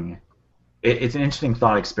interesting. It's an interesting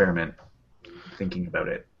thought experiment. Thinking about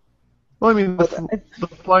it. Well, I mean, the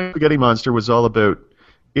Flying Spaghetti Monster was all about.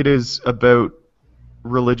 It is about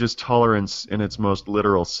religious tolerance in its most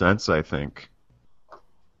literal sense, I think.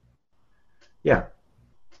 Yeah.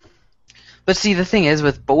 But see, the thing is,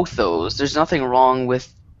 with both those, there's nothing wrong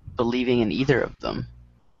with believing in either of them.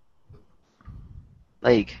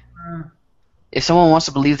 Like, if someone wants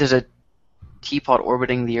to believe there's a teapot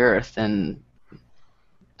orbiting the Earth, then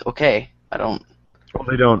okay, I don't. Well,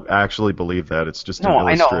 they don't actually believe that. It's just No, an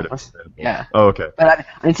I know. illustrative example. Yeah. Oh, okay. But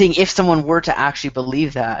I'm saying if someone were to actually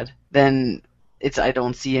believe that, then I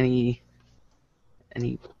don't see any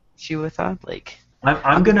issue with that. Like,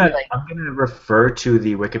 I'm gonna refer to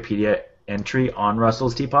the Wikipedia entry on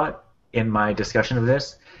Russell's Teapot in my discussion of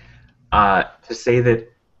this to say that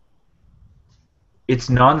it's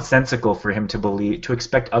nonsensical for him to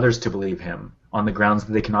expect others to believe him on the grounds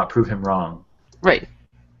that they cannot prove him wrong. right.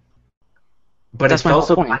 But That's it's my whole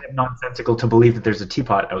also point. kind of nonsensical to believe that there's a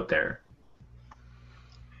teapot out there.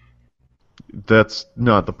 That's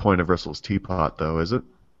not the point of Russell's teapot, though, is it?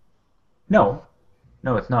 No,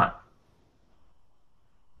 it's not.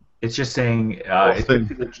 It's just saying.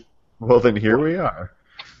 Well, then here we are.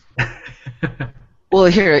 Well,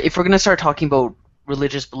 here, if we're gonna start talking about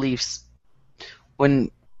religious beliefs, when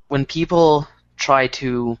people try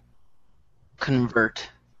to convert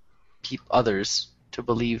others to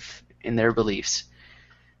believe in their beliefs,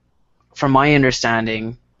 from my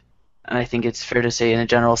understanding, and I think it's fair to say in a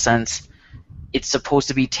general sense, it's supposed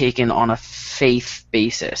to be taken on a faith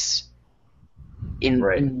basis.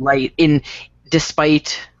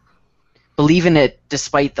 Despite believing it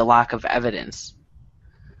despite the lack of evidence.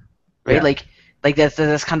 Right? Yeah. Like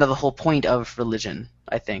that's kind of the whole point of religion,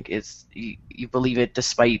 I think, is you believe it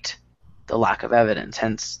despite the lack of evidence,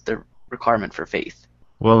 hence the requirement for faith.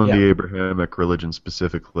 Well, in Yeah. the Abrahamic religion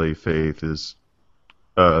specifically, faith is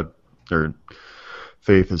highly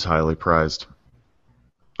prized.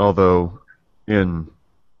 Although, I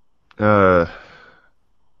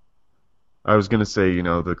was going to say,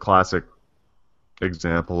 the classic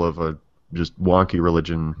example of a just wonky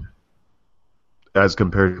religion as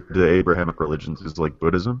compared to the Abrahamic religions is like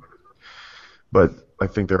Buddhism. But I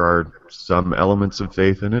think there are some elements of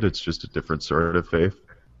faith in it. It's just a different sort of faith.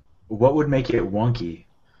 What would make it wonky?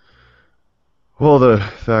 Well, the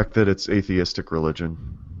fact that it's atheistic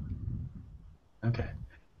religion. Okay.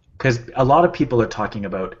 Because a lot of people are talking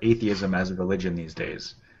about atheism as a religion these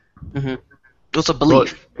days. Mm-hmm. It's a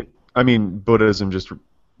belief. Well, I mean, Buddhism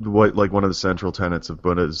one of the central tenets of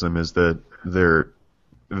Buddhism is that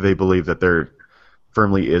they believe that they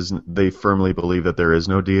firmly believe that there is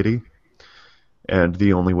no deity, and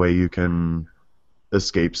the only way you can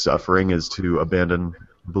escape suffering is to abandon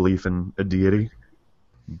belief in a deity.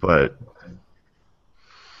 But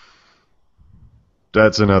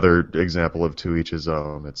that's another example of to each his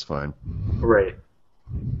own. It's fine. Right.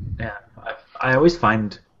 Yeah. I always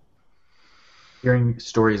find hearing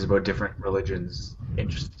stories about different religions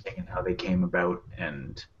interesting and how they came about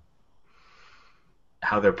and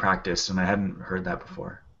how they're practiced, and I hadn't heard that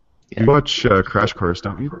before. You watch Crash Course,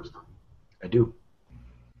 don't you? I do.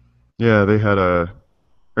 Yeah, they had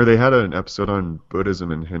an episode on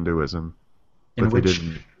Buddhism and Hinduism, In but which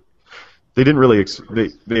they didn't really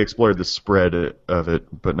they explored the spread of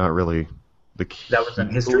it, but not really the key that was in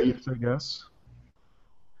history? beliefs, I guess.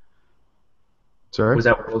 Sorry? Was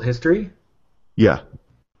that world history? Yeah.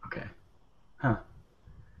 Okay. Huh.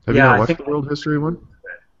 Have Yeah, you I not watched think- the World History one?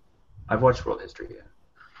 I've watched world history, yeah.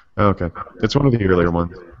 Oh, okay. It's one of the earlier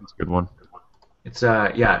ones. It's a good one. It's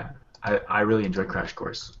I really enjoyed Crash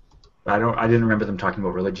Course. But I didn't remember them talking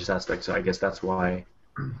about religious aspects, so I guess that's why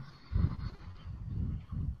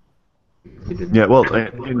they didn't. Yeah, well,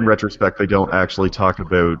 in retrospect, they don't actually talk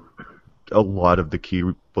about a lot of the key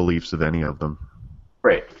beliefs of any of them.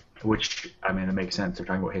 Right. Which, I mean, it makes sense. They're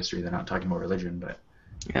talking about history. They're not talking about religion, but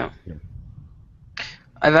Yeah.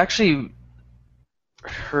 I've actually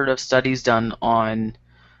heard of studies done on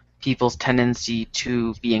people's tendency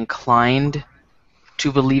to be inclined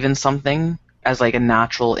to believe in something as like a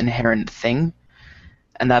natural inherent thing,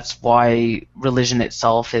 and that's why religion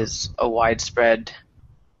itself is a widespread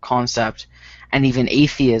concept, and even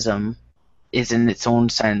atheism is in its own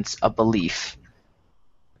sense a belief,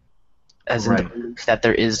 as in the Right. belief that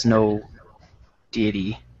there is no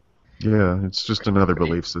deity. Yeah, it's just another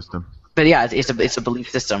belief system. But yeah, it's a belief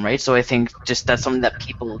system, right? So I think just that's something that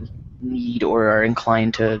people need or are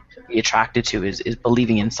inclined to be attracted to is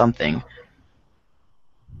believing in something.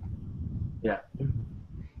 yeah.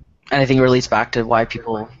 And I think it relates back to why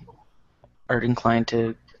people are inclined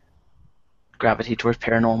to gravitate towards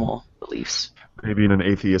paranormal beliefs. Maybe in an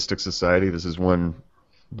atheistic society, this is one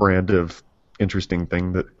brand of interesting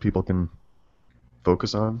thing that people can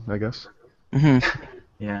focus on, I guess. Hmm.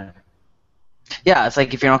 Yeah. Yeah, it's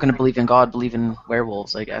like if you're not going to believe in God, believe in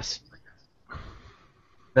werewolves, I guess.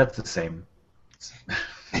 That's the same.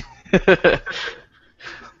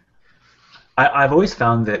 I've always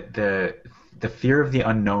found that the fear of the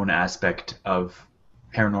unknown aspect of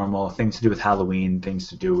paranormal, things to do with Halloween, things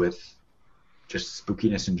to do with just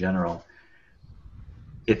spookiness in general,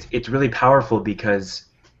 it's really powerful because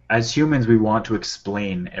as humans we want to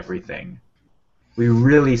explain everything. We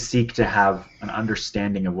really seek to have an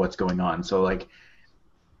understanding of what's going on. So like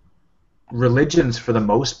religions for the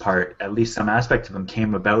most part, at least some aspect of them,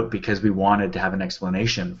 came about because we wanted to have an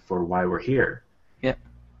explanation for why we're here. Yeah.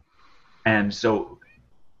 And so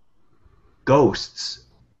ghosts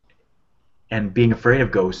and being afraid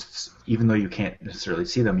of ghosts, even though you can't necessarily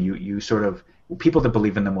see them, you sort of, people that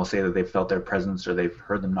believe in them will say that they've felt their presence or they've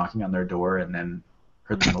heard them knocking on their door and then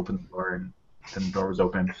heard them open the door and then the door was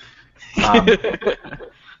open.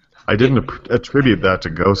 I didn't attribute that to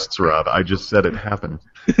ghosts, Rob. I just said it happened.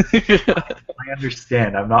 I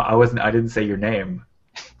understand. I didn't say your name.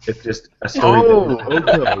 It's just a story.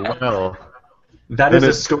 Okay, well. That Then is a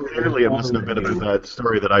it story. clearly it must have been about that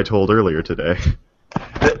story that I told earlier today.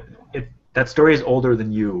 That story is older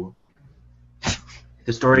than you.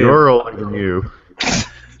 The story You're older than you.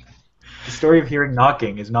 the story of hearing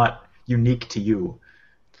knocking is not unique to you,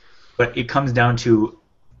 but it comes down to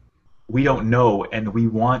we don't know and we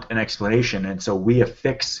want an explanation, and so you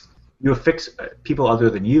affix people other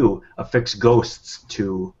than you affix ghosts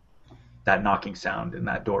to that knocking sound and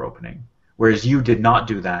that door opening, whereas you did not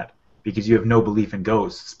do that because you have no belief in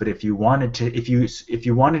ghosts. But if you wanted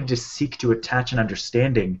to seek to attach an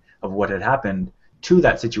understanding of what had happened to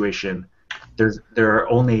that situation, there are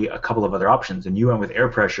only a couple of other options, and you went with air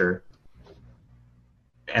pressure,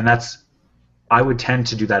 and I would tend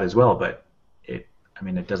to do that as well, but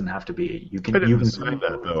it doesn't have to be. I didn't say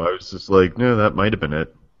that, though. I was just like, no, that might have been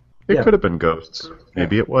it. It could have been ghosts.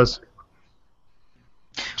 Maybe it was.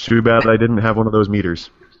 Too bad I didn't have one of those meters.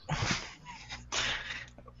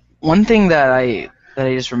 One thing that I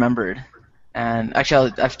just remembered, and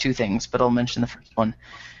actually I have two things, but I'll mention the first one.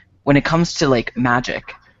 When it comes to like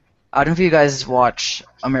magic, I don't know if you guys watch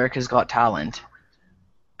America's Got Talent.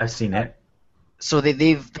 I've seen it. So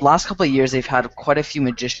they've the last couple of years they've had quite a few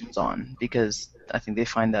magicians on because I think they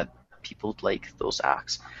find that people like those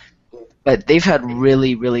acts. But they've had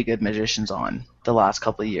really, really good magicians on the last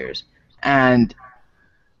couple of years, and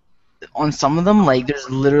on some of them, like, there's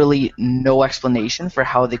literally no explanation for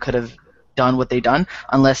how they could have done what they done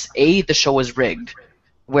unless A, the show was rigged,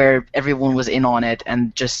 where everyone was in on it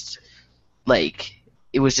and just like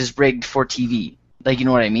it was just rigged for TV. Like, you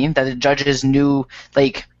know what I mean? That the judges knew,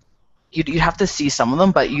 like, you'd have to see some of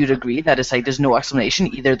them, but you'd agree that it's like there's no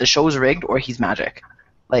explanation. Either the show's rigged or he's magic.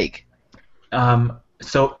 Like,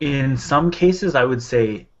 So in some cases, I would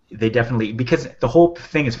say they definitely, because the whole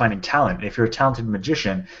thing is finding talent. If you're a talented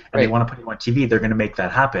magician and they want to put you on TV, they're going to make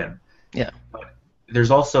that happen. Yeah. But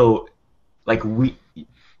there's also, like,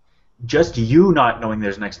 just you not knowing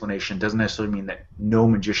there's an explanation doesn't necessarily mean that no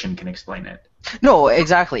magician can explain it. No,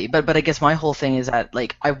 exactly. But I guess my whole thing is that,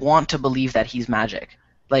 like, I want to believe that he's magic.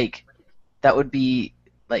 Like, that would be,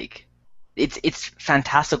 like, it's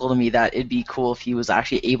fantastical to me that it'd be cool if he was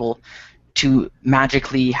actually able to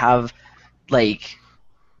magically have, like,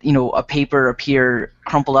 you know, a paper appear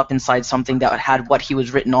crumpled up inside something that had what he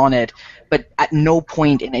was written on it, but at no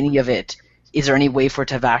point in any of it is there any way for it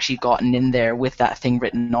to have actually gotten in there with that thing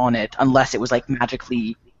written on it, unless it was, like,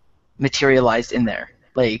 magically materialized in there.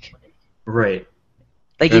 Like, right.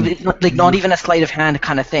 Like, it's not, like, not even a sleight of hand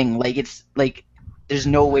kind of thing. Like, it's, like, there's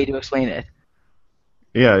no way to explain it.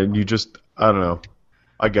 Yeah, and you just, I don't know.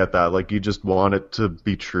 I get that. Like, you just want it to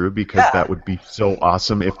be true because that would be so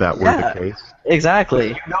awesome if that were the case. Exactly.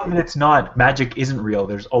 You know that it's not. Magic isn't real.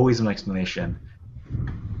 There's always an explanation.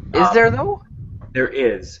 Is there, though? There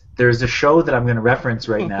is. There's a show that I'm going to reference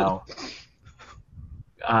right now.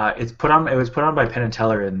 It was put on by Penn and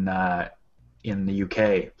Teller in the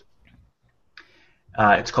UK.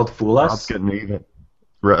 It's called Fool Us.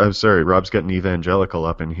 Rob's getting evangelical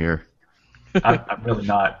up in here. I'm really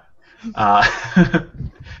not.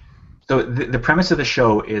 So the premise of the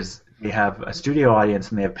show is they have a studio audience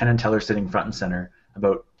and they have Penn and Teller sitting front and center,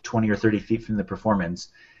 about 20 or 30 feet from the performance.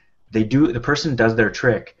 The person does their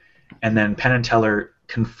trick, and then Penn and Teller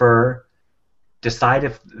confer,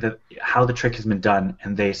 decide how the trick has been done,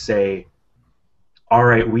 and they say, all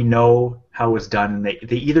right, we know how it was done. And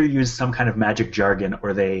they either use some kind of magic jargon,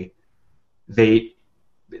 or they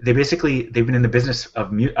basically, they've been in the business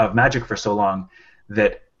of magic for so long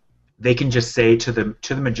that they can just say to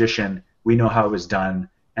the magician, we know how it was done,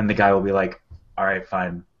 and the guy will be like, all right,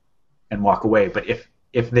 fine, and walk away. But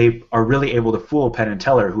if they are really able to fool Penn and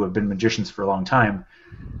Teller, who have been magicians for a long time,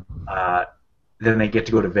 then they get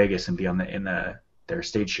to go to Vegas and be on their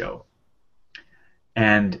stage show.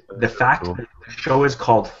 And the fact that the show is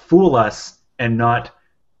called Fool Us and not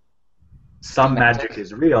Some Magic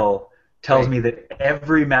is Real tells me that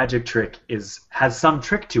every magic trick has some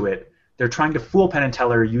trick to it. They're trying to fool Penn and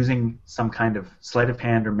Teller using some kind of sleight of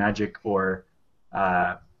hand or magic, or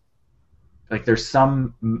like there's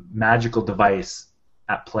some magical device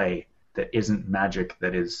at play that isn't magic,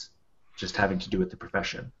 that is just having to do with the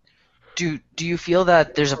profession. Do you feel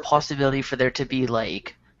that there's a possibility for there to be,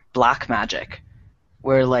 like, black magic,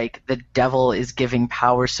 where, like, the devil is giving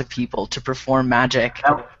powers to people to perform magic?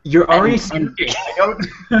 Now, you're already speaking.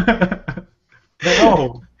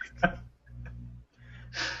 No.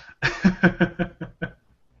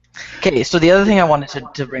 Okay, so the other thing I wanted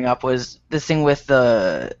to bring up was this thing with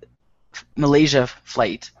the Malaysia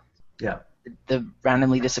flight. Yeah. The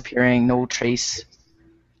randomly disappearing, no trace.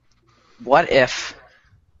 What if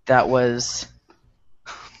that was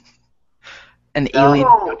an alien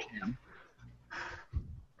abduction?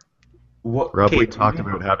 Rob, we talked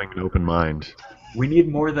about having an open mind. We need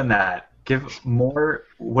more than that. Give more.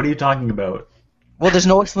 What are you talking about? Well, there's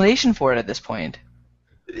no explanation for it at this point.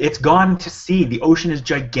 It's gone to sea. The ocean is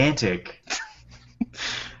gigantic.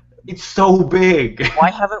 It's so big. Why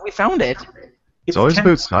haven't we found it? It's always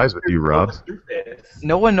about size with you, Rob.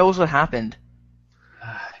 No one knows what happened.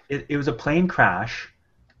 It was a plane crash,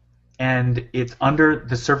 and it's under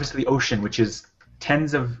the surface of the ocean, which is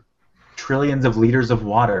tens of trillions of liters of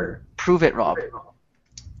water. Prove it, Rob.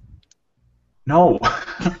 No.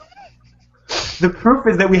 The proof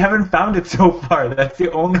is that we haven't found it so far. That's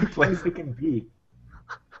the only place it can be.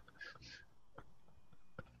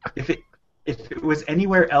 If it was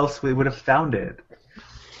anywhere else, we would have found it.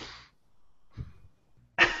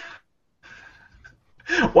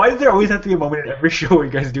 Why does there always have to be a moment in every show where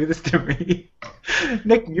you guys do this to me?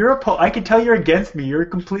 Nick, I can tell you're against me. You're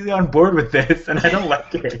completely on board with this, and I don't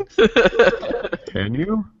like it. Can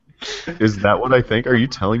you? Is that what I think? Are you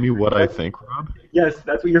telling me what I think, Rob? Yes,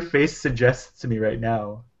 that's what your face suggests to me right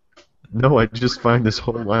now. No, I just find this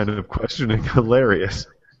whole line of questioning hilarious.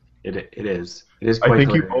 It is. It is quite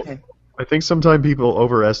hilarious. I think sometimes people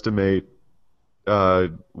overestimate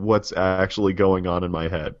what's actually going on in my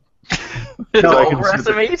head.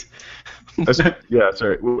 Overestimate? Yeah,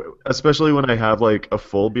 sorry. Especially when I have, like, a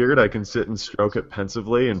full beard, I can sit and stroke it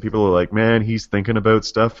pensively, and people are like, man, he's thinking about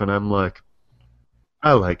stuff, and I'm like,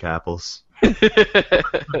 I like apples.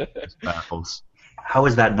 Apples. How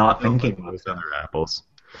is that not thinking about those other apples?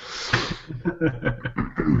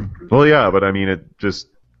 Well, yeah, but I mean, it just...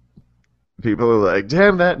 People are like,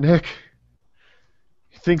 damn that Nick.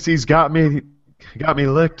 He thinks he's got me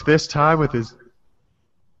licked this time with his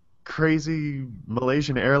crazy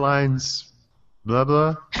Malaysian Airlines, blah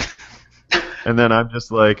blah. And then I'm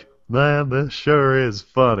just like, man, this sure is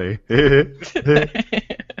funny.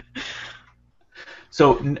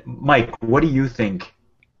 So, Mike, what do you think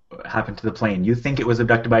happened to the plane? You think it was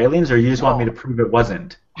abducted by aliens, or you just want me to prove it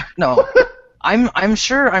wasn't? No, I'm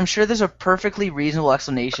sure there's a perfectly reasonable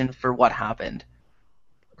explanation for what happened,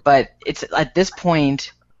 but it's at this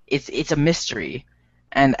point it's a mystery,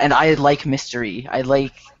 and I like mystery. I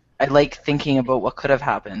like thinking about what could have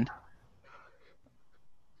happened.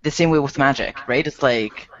 The same way with magic, right? It's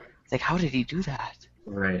like how did he do that?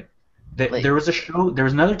 Right. There was a show. There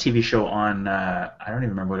was another TV show on. I don't even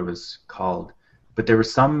remember what it was called, but there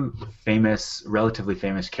was some relatively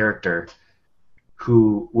famous character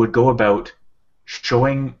who would go about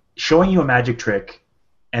showing you a magic trick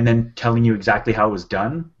and then telling you exactly how it was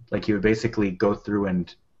done. Like he would basically go through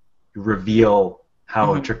and reveal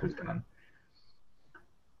how a trick was done.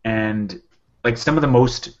 And like some of the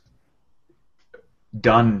most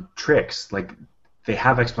done tricks, like they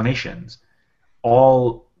have explanations.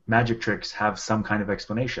 All magic tricks have some kind of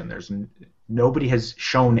explanation. Nobody has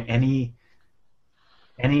shown any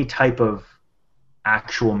type of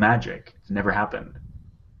actual magic. It's never happened.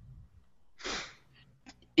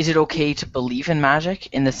 Is it okay to believe in magic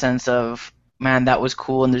in the sense of, man, that was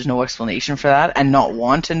cool and there's no explanation for that, and not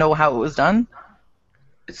want to know how it was done?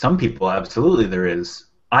 Some people, absolutely, there is.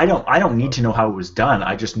 I don't need to know how it was done.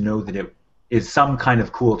 I just know that it is some kind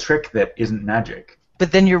of cool trick that isn't magic.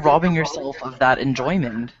 But then you're robbing yourself of that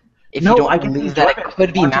enjoyment if you don't believe that it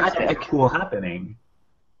could be magic. Cool happening.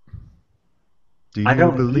 Do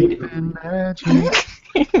you believe in magic?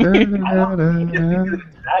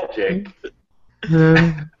 Magic.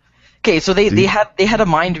 Okay, so they had a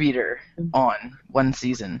mind reader on one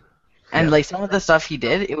season, and like some of the stuff he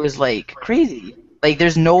did, it was like crazy. Like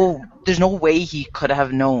there's no way he could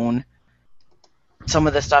have known some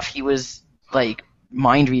of the stuff he was like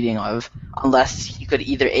mind reading of, unless he could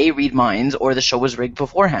either A, read minds, or the show was rigged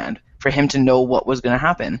beforehand for him to know what was going to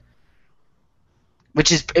happen.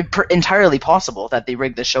 Which is entirely possible that they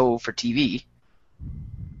rigged the show for TV,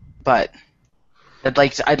 but I'd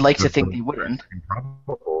like to think they wouldn't.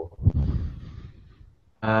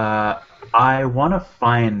 I want to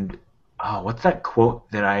find what's that quote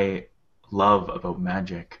that I love about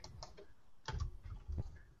magic?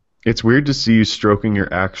 It's weird to see you stroking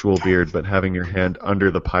your actual beard, but having your hand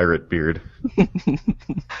under the pirate beard.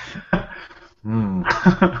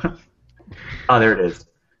 Oh, there it is.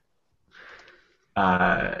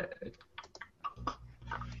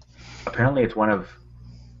 Apparently it's one of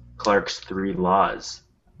Clarke's 3 laws.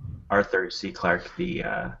 Arthur C. Clarke, the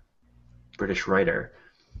British writer.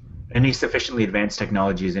 Any sufficiently advanced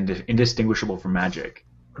technology is indistinguishable from magic.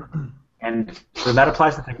 And so that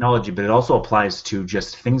applies to technology, but it also applies to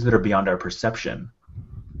just things that are beyond our perception.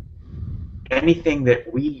 Anything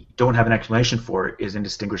that we don't have an explanation for is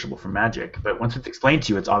indistinguishable from magic, but once it's explained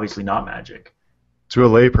to you, it's obviously not magic. To a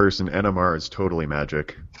layperson, NMR is totally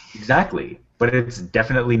magic. Exactly, but it's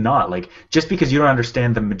definitely not. Like, just because you don't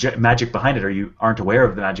understand the magic behind it, or you aren't aware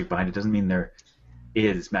of the magic behind it, doesn't mean there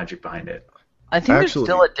is magic behind it. I think there's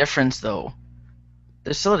still a difference, though.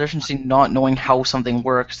 There's still a difference between not knowing how something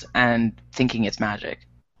works and thinking it's magic.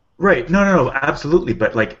 Right. No, absolutely.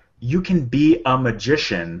 But, like, you can be a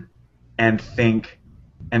magician and think,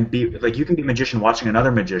 and be, like, you can be a magician watching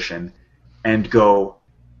another magician and go,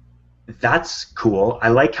 that's cool. I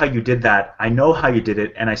like how you did that. I know how you did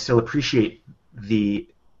it, and I still appreciate the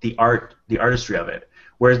artistry of it.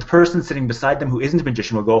 Whereas the person sitting beside them who isn't a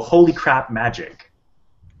magician will go, holy crap, magic.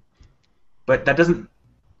 But that doesn't...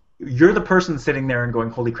 You're the person sitting there and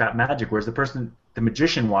going, holy crap, magic, whereas the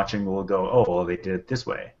magician watching will go, oh, well, they did it this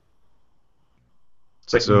way.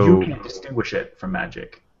 But so you can't distinguish it from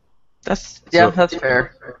magic. That's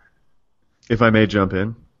fair. If I may jump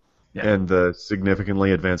in, yeah. And the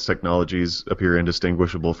significantly advanced technologies appear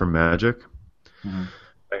indistinguishable from magic. Mm-hmm.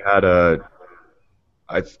 I had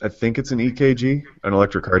I think it's an EKG, an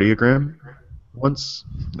electrocardiogram, once.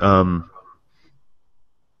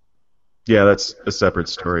 Yeah, that's a separate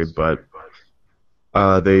story, but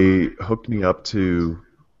they hooked me up to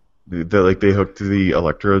they hooked the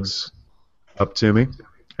electrodes up to me,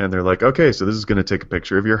 and they're like, okay, so this is going to take a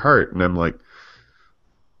picture of your heart, and I'm like,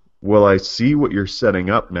 well, I see what you're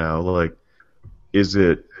setting up now. Like, is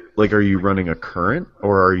it like, are you running a current,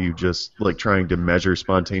 or are you just like trying to measure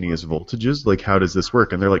spontaneous voltages? Like, how does this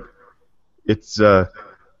work? And they're like, it's going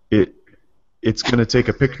to take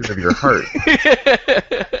a picture of your heart.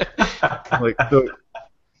 Like, so,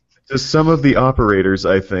 to some of the operators,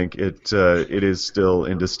 I think it is still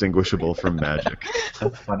indistinguishable from magic.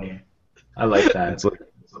 That's funny. I like that. It's like,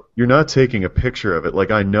 you're not taking a picture of it.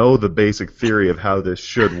 Like, I know the basic theory of how this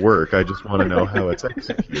should work. I just want to know how it's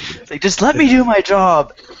executed. It's like, just let me do my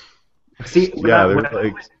job. See, Yeah, when they're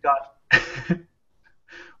like,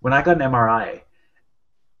 when I got an MRI,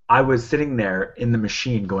 I was sitting there in the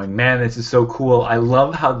machine going, man, this is so cool. I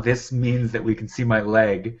love how this means that we can see my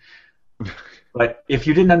leg. But if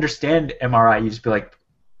you didn't understand MRI, you'd just be like,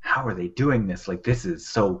 how are they doing this? Like, this is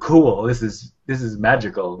so cool. This is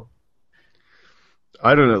magical.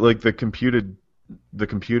 I don't know, like the computed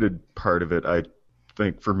part of it, I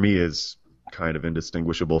think for me is kind of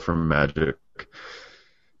indistinguishable from magic.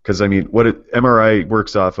 Because I mean, MRI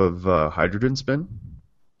works off of hydrogen spin.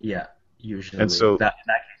 Yeah, usually. And so in that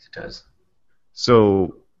case it does.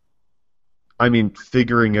 So, I mean,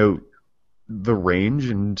 figuring out the range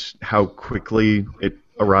and how quickly it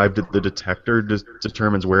arrived at the detector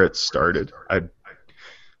determines where it started.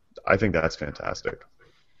 I think that's fantastic.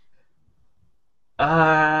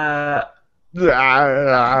 I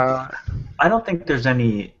don't think there's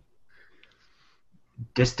any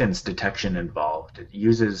distance detection involved. It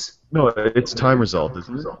uses... No, it's time resolved,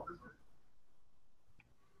 isn't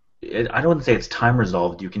it? I don't say it's time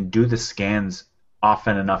resolved. You can do the scans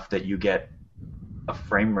often enough that you get a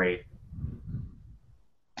frame rate.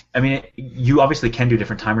 I mean, you obviously can do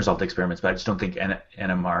different time resolved experiments, but I just don't think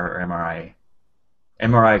NMR or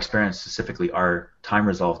MRI experiments specifically are time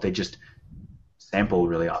resolved. They just sample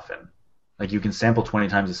really often. Like, you can sample 20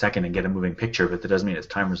 times a second and get a moving picture, but that doesn't mean it's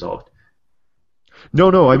time resolved.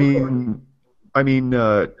 No, I mean,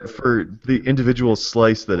 for the individual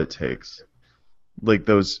slice that it takes, like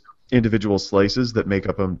those individual slices that make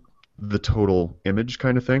up the total image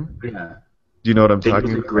kind of thing. Yeah. Do you know what I'm They talking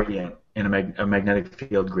use a about? gradient in a magnetic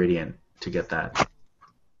field gradient to get that.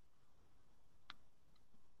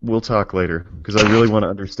 We'll talk later, because I really want to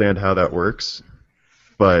understand how that works.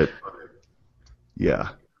 But, yeah.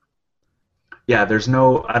 Yeah, I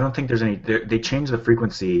don't think there's any, they change the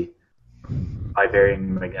frequency by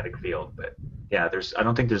varying the magnetic field, but yeah, I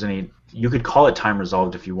don't think there's any, you could call it time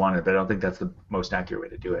resolved if you wanted, but I don't think that's the most accurate way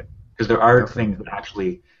to do it. Because there are things that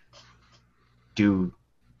actually do,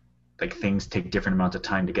 like, things take different amounts of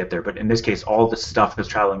time to get there, but in this case, all the stuff is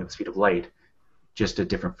traveling at the speed of light, just at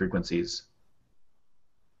different frequencies.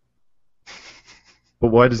 But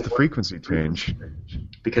why does the frequency change?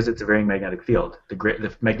 Because it's a varying magnetic field.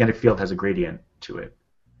 The magnetic field has a gradient to it.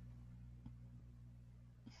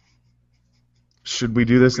 Should we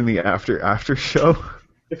do this in the after show?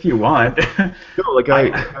 If you want. No, like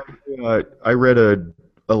I read a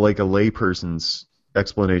layperson's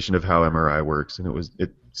explanation of how MRI works, and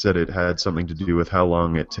it said it had something to do with how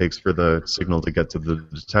long it takes for the signal to get to the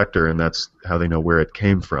detector, and that's how they know where it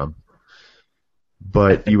came from.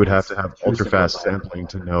 But you would have to have ultra-fast sampling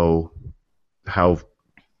to know how...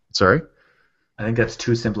 Sorry? I think that's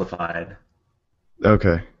too simplified.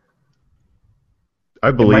 Okay.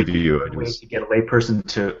 I believe you. It might be a way to get a layperson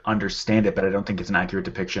to understand it, but I don't think it's an accurate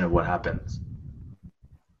depiction of what happens.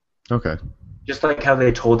 Okay. Just like how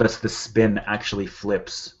they told us the spin actually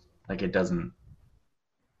flips, like it doesn't.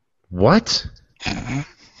 What?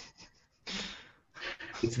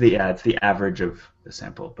 It's the average of the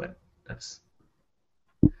sample, but that's.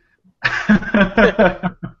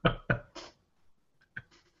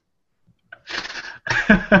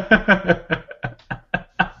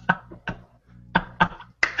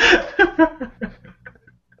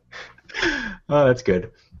 Oh, that's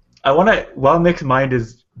good. I want to, while Nick's mind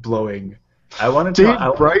is blowing, I want to.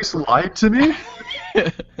 Dave Bryce lied to me.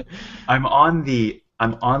 I'm on the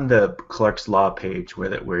Clark's Law page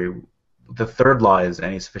where the third law is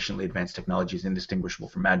any sufficiently advanced technology is indistinguishable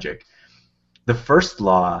from magic. The first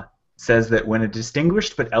law says that when a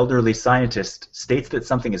distinguished but elderly scientist states that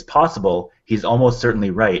something is possible, he's almost certainly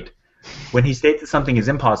right. When he states that something is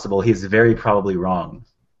impossible, he is very probably wrong.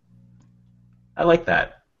 I like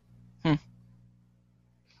that.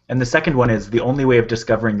 And the second one is the only way of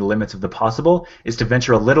discovering the limits of the possible is to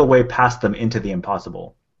venture a little way past them into the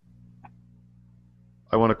impossible.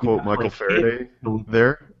 I want to quote Michael Faraday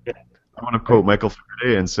there. Yeah. I want to quote Michael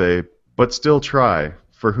Faraday and say, but still try,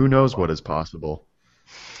 for who knows what is possible.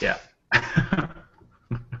 Yeah.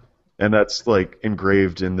 And that's like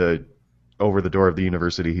engraved in over the door of the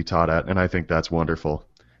university he taught at, and I think that's wonderful.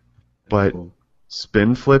 But cool.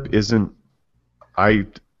 Spin flip isn't.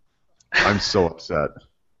 I'm so upset.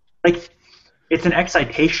 Like, it's an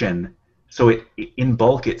excitation, so in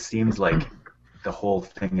bulk it seems like the whole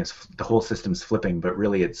system's flipping, but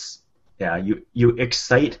really you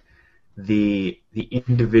excite the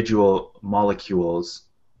individual molecules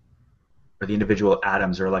or the individual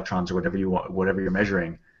atoms or electrons or whatever you're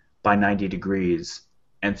measuring by 90 degrees,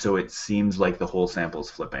 and so it seems like the whole sample's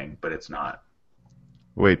flipping, but it's not.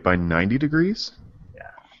 Wait, by 90 degrees?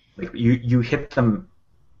 Yeah, like you hit them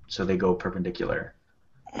so they go perpendicular.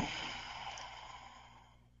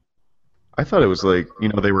 I thought it was like,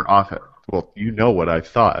 they were off. Well, you know what I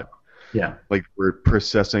thought. Yeah. Like we're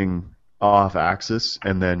processing off axis,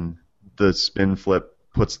 and then the spin flip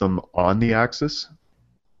puts them on the axis.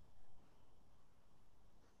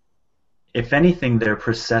 If anything, they're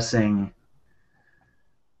processing.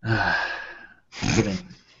 Kidding.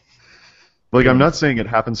 Like, I'm not saying it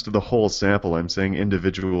happens to the whole sample. I'm saying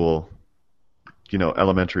individual,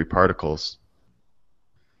 elementary particles.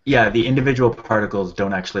 Yeah, the individual particles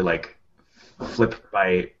don't actually like flip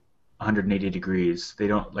by 180 degrees. They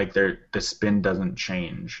don't like the spin doesn't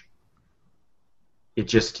change. It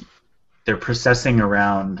just they're processing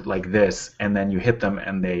around like this, and then you hit them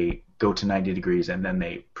and they go to 90 degrees, and then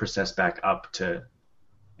they process back up to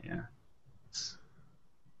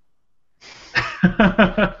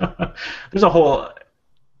There's a whole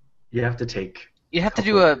you have to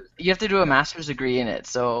do a master's degree in it,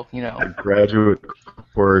 so A graduate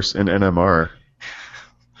course in NMR.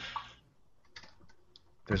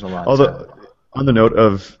 There's a lot. Although, on the note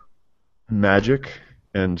of magic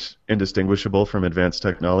and indistinguishable from advanced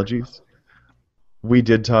technologies, we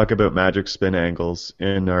did talk about magic spin angles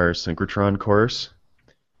in our synchrotron course.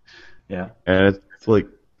 Yeah. And it's like,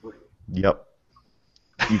 yep.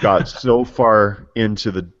 You got so far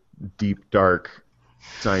into the deep, dark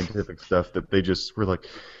scientific stuff that they just were like,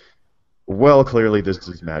 well, clearly this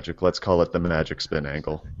is magic. Let's call it the magic spin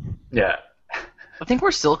angle. Yeah. I think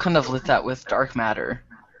we're still kind of lit that with dark matter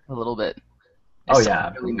a little bit. Oh, It's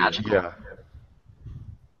yeah. really magical. Yeah.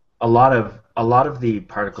 A lot of the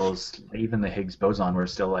particles, even the Higgs boson, were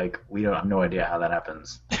still like, we don't have no idea how that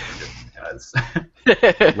happens. Just because.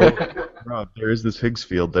 Rob, there is this Higgs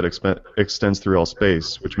field that extends through all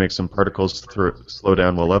space, which makes some particles slow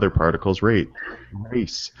down while other particles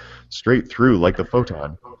race straight through like the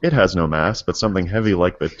photon. It has no mass, but something heavy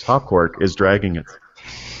like the top quark is dragging it.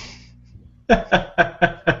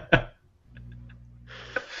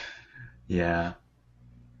 Yeah.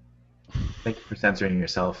 Thank you for censoring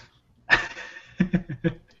yourself.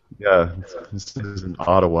 Yeah, this is an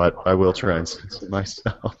Ottawa. I will try and censor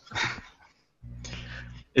myself.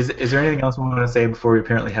 Is there anything else we want to say before we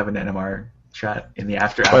apparently have an NMR chat in the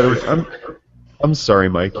after By the hours? way, I'm sorry,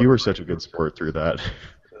 Mike. You were such a good sport through that.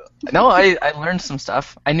 No, I learned some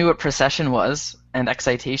stuff. I knew what precession was and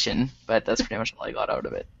excitation, but that's pretty much all I got out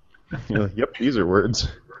of it. You're like, yep, these are words.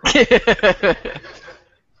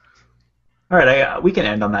 All right, we can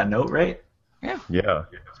end on that note, right? Yeah.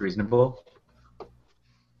 It's reasonable.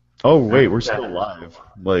 Oh wait, we're still live.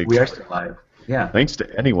 Like, We are still live. Yeah. thanks to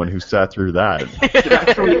anyone who sat through that.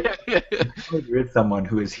 There is someone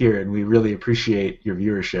who is here, and we really appreciate your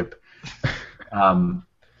viewership.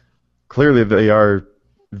 Clearly, they are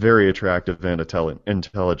very attractive and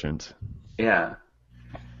intelligent. Yeah.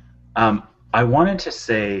 I wanted to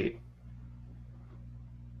say...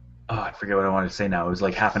 Oh, I forget what I wanted to say now. It was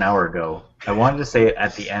like half an hour ago. I wanted to say it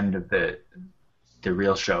at the end of the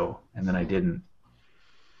real show, and then I didn't.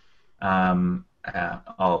 I'll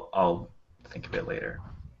think of it later.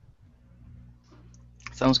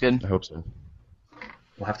 Sounds good. I hope so.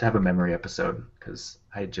 We'll have to have a memory episode, because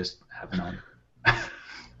I just have none.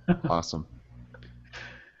 Awesome.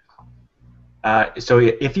 So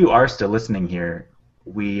if you are still listening here,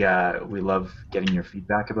 we love getting your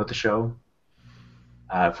feedback about the show.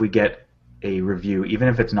 If we get a review, even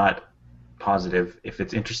if it's not positive, if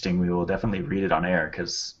it's interesting, we will definitely read it on air,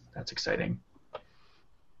 because that's exciting.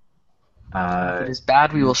 If it is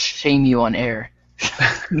bad, we will shame you on air.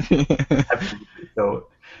 So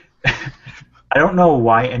I don't know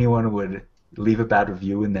why anyone would leave a bad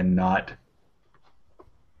review and then not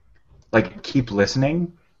keep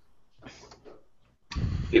listening.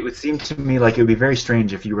 It would seem to me like it would be very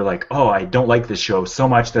strange if you were like, oh, I don't like this show so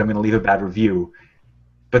much that I'm going to leave a bad review,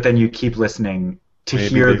 but then you keep listening to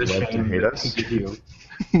hear the shame that they give you.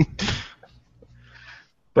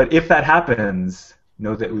 But if that happens,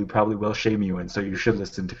 know that we probably will shame you, and so you should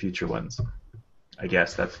listen to future ones. I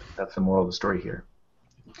guess that's the moral of the story here.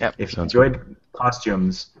 Yep. If you enjoyed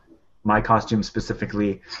costumes, my costume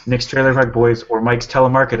specifically, Nick's Trailer Park Boys, or Mike's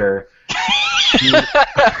Telemarketer,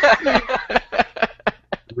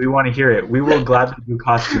 we want to hear it. We will gladly do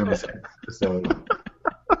costumes next episode.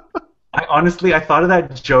 I thought of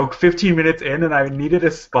that joke 15 minutes in, and I needed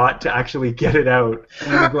a spot to actually get it out.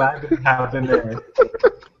 And I'm glad it happened there.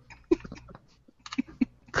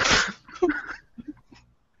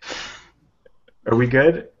 Are we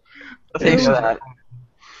good? Thanks for that.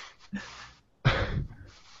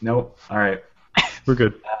 Nope. All right. We're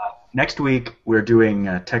good. Next week, we're doing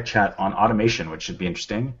a tech chat on automation, which should be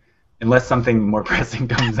interesting. Unless something more pressing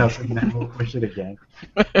comes up, and then we'll push it again.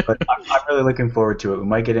 But I'm really looking forward to it. We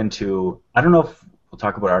might get into... I don't know if we'll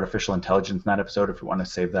talk about artificial intelligence in that episode, if we want to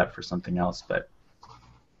save that for something else, but it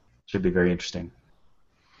should be very interesting.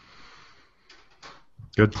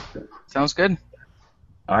 Good. Sounds good.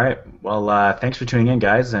 All right. Well, thanks for tuning in,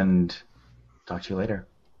 guys, and talk to you later.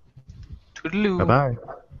 Toodaloo. Bye-bye.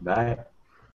 Bye.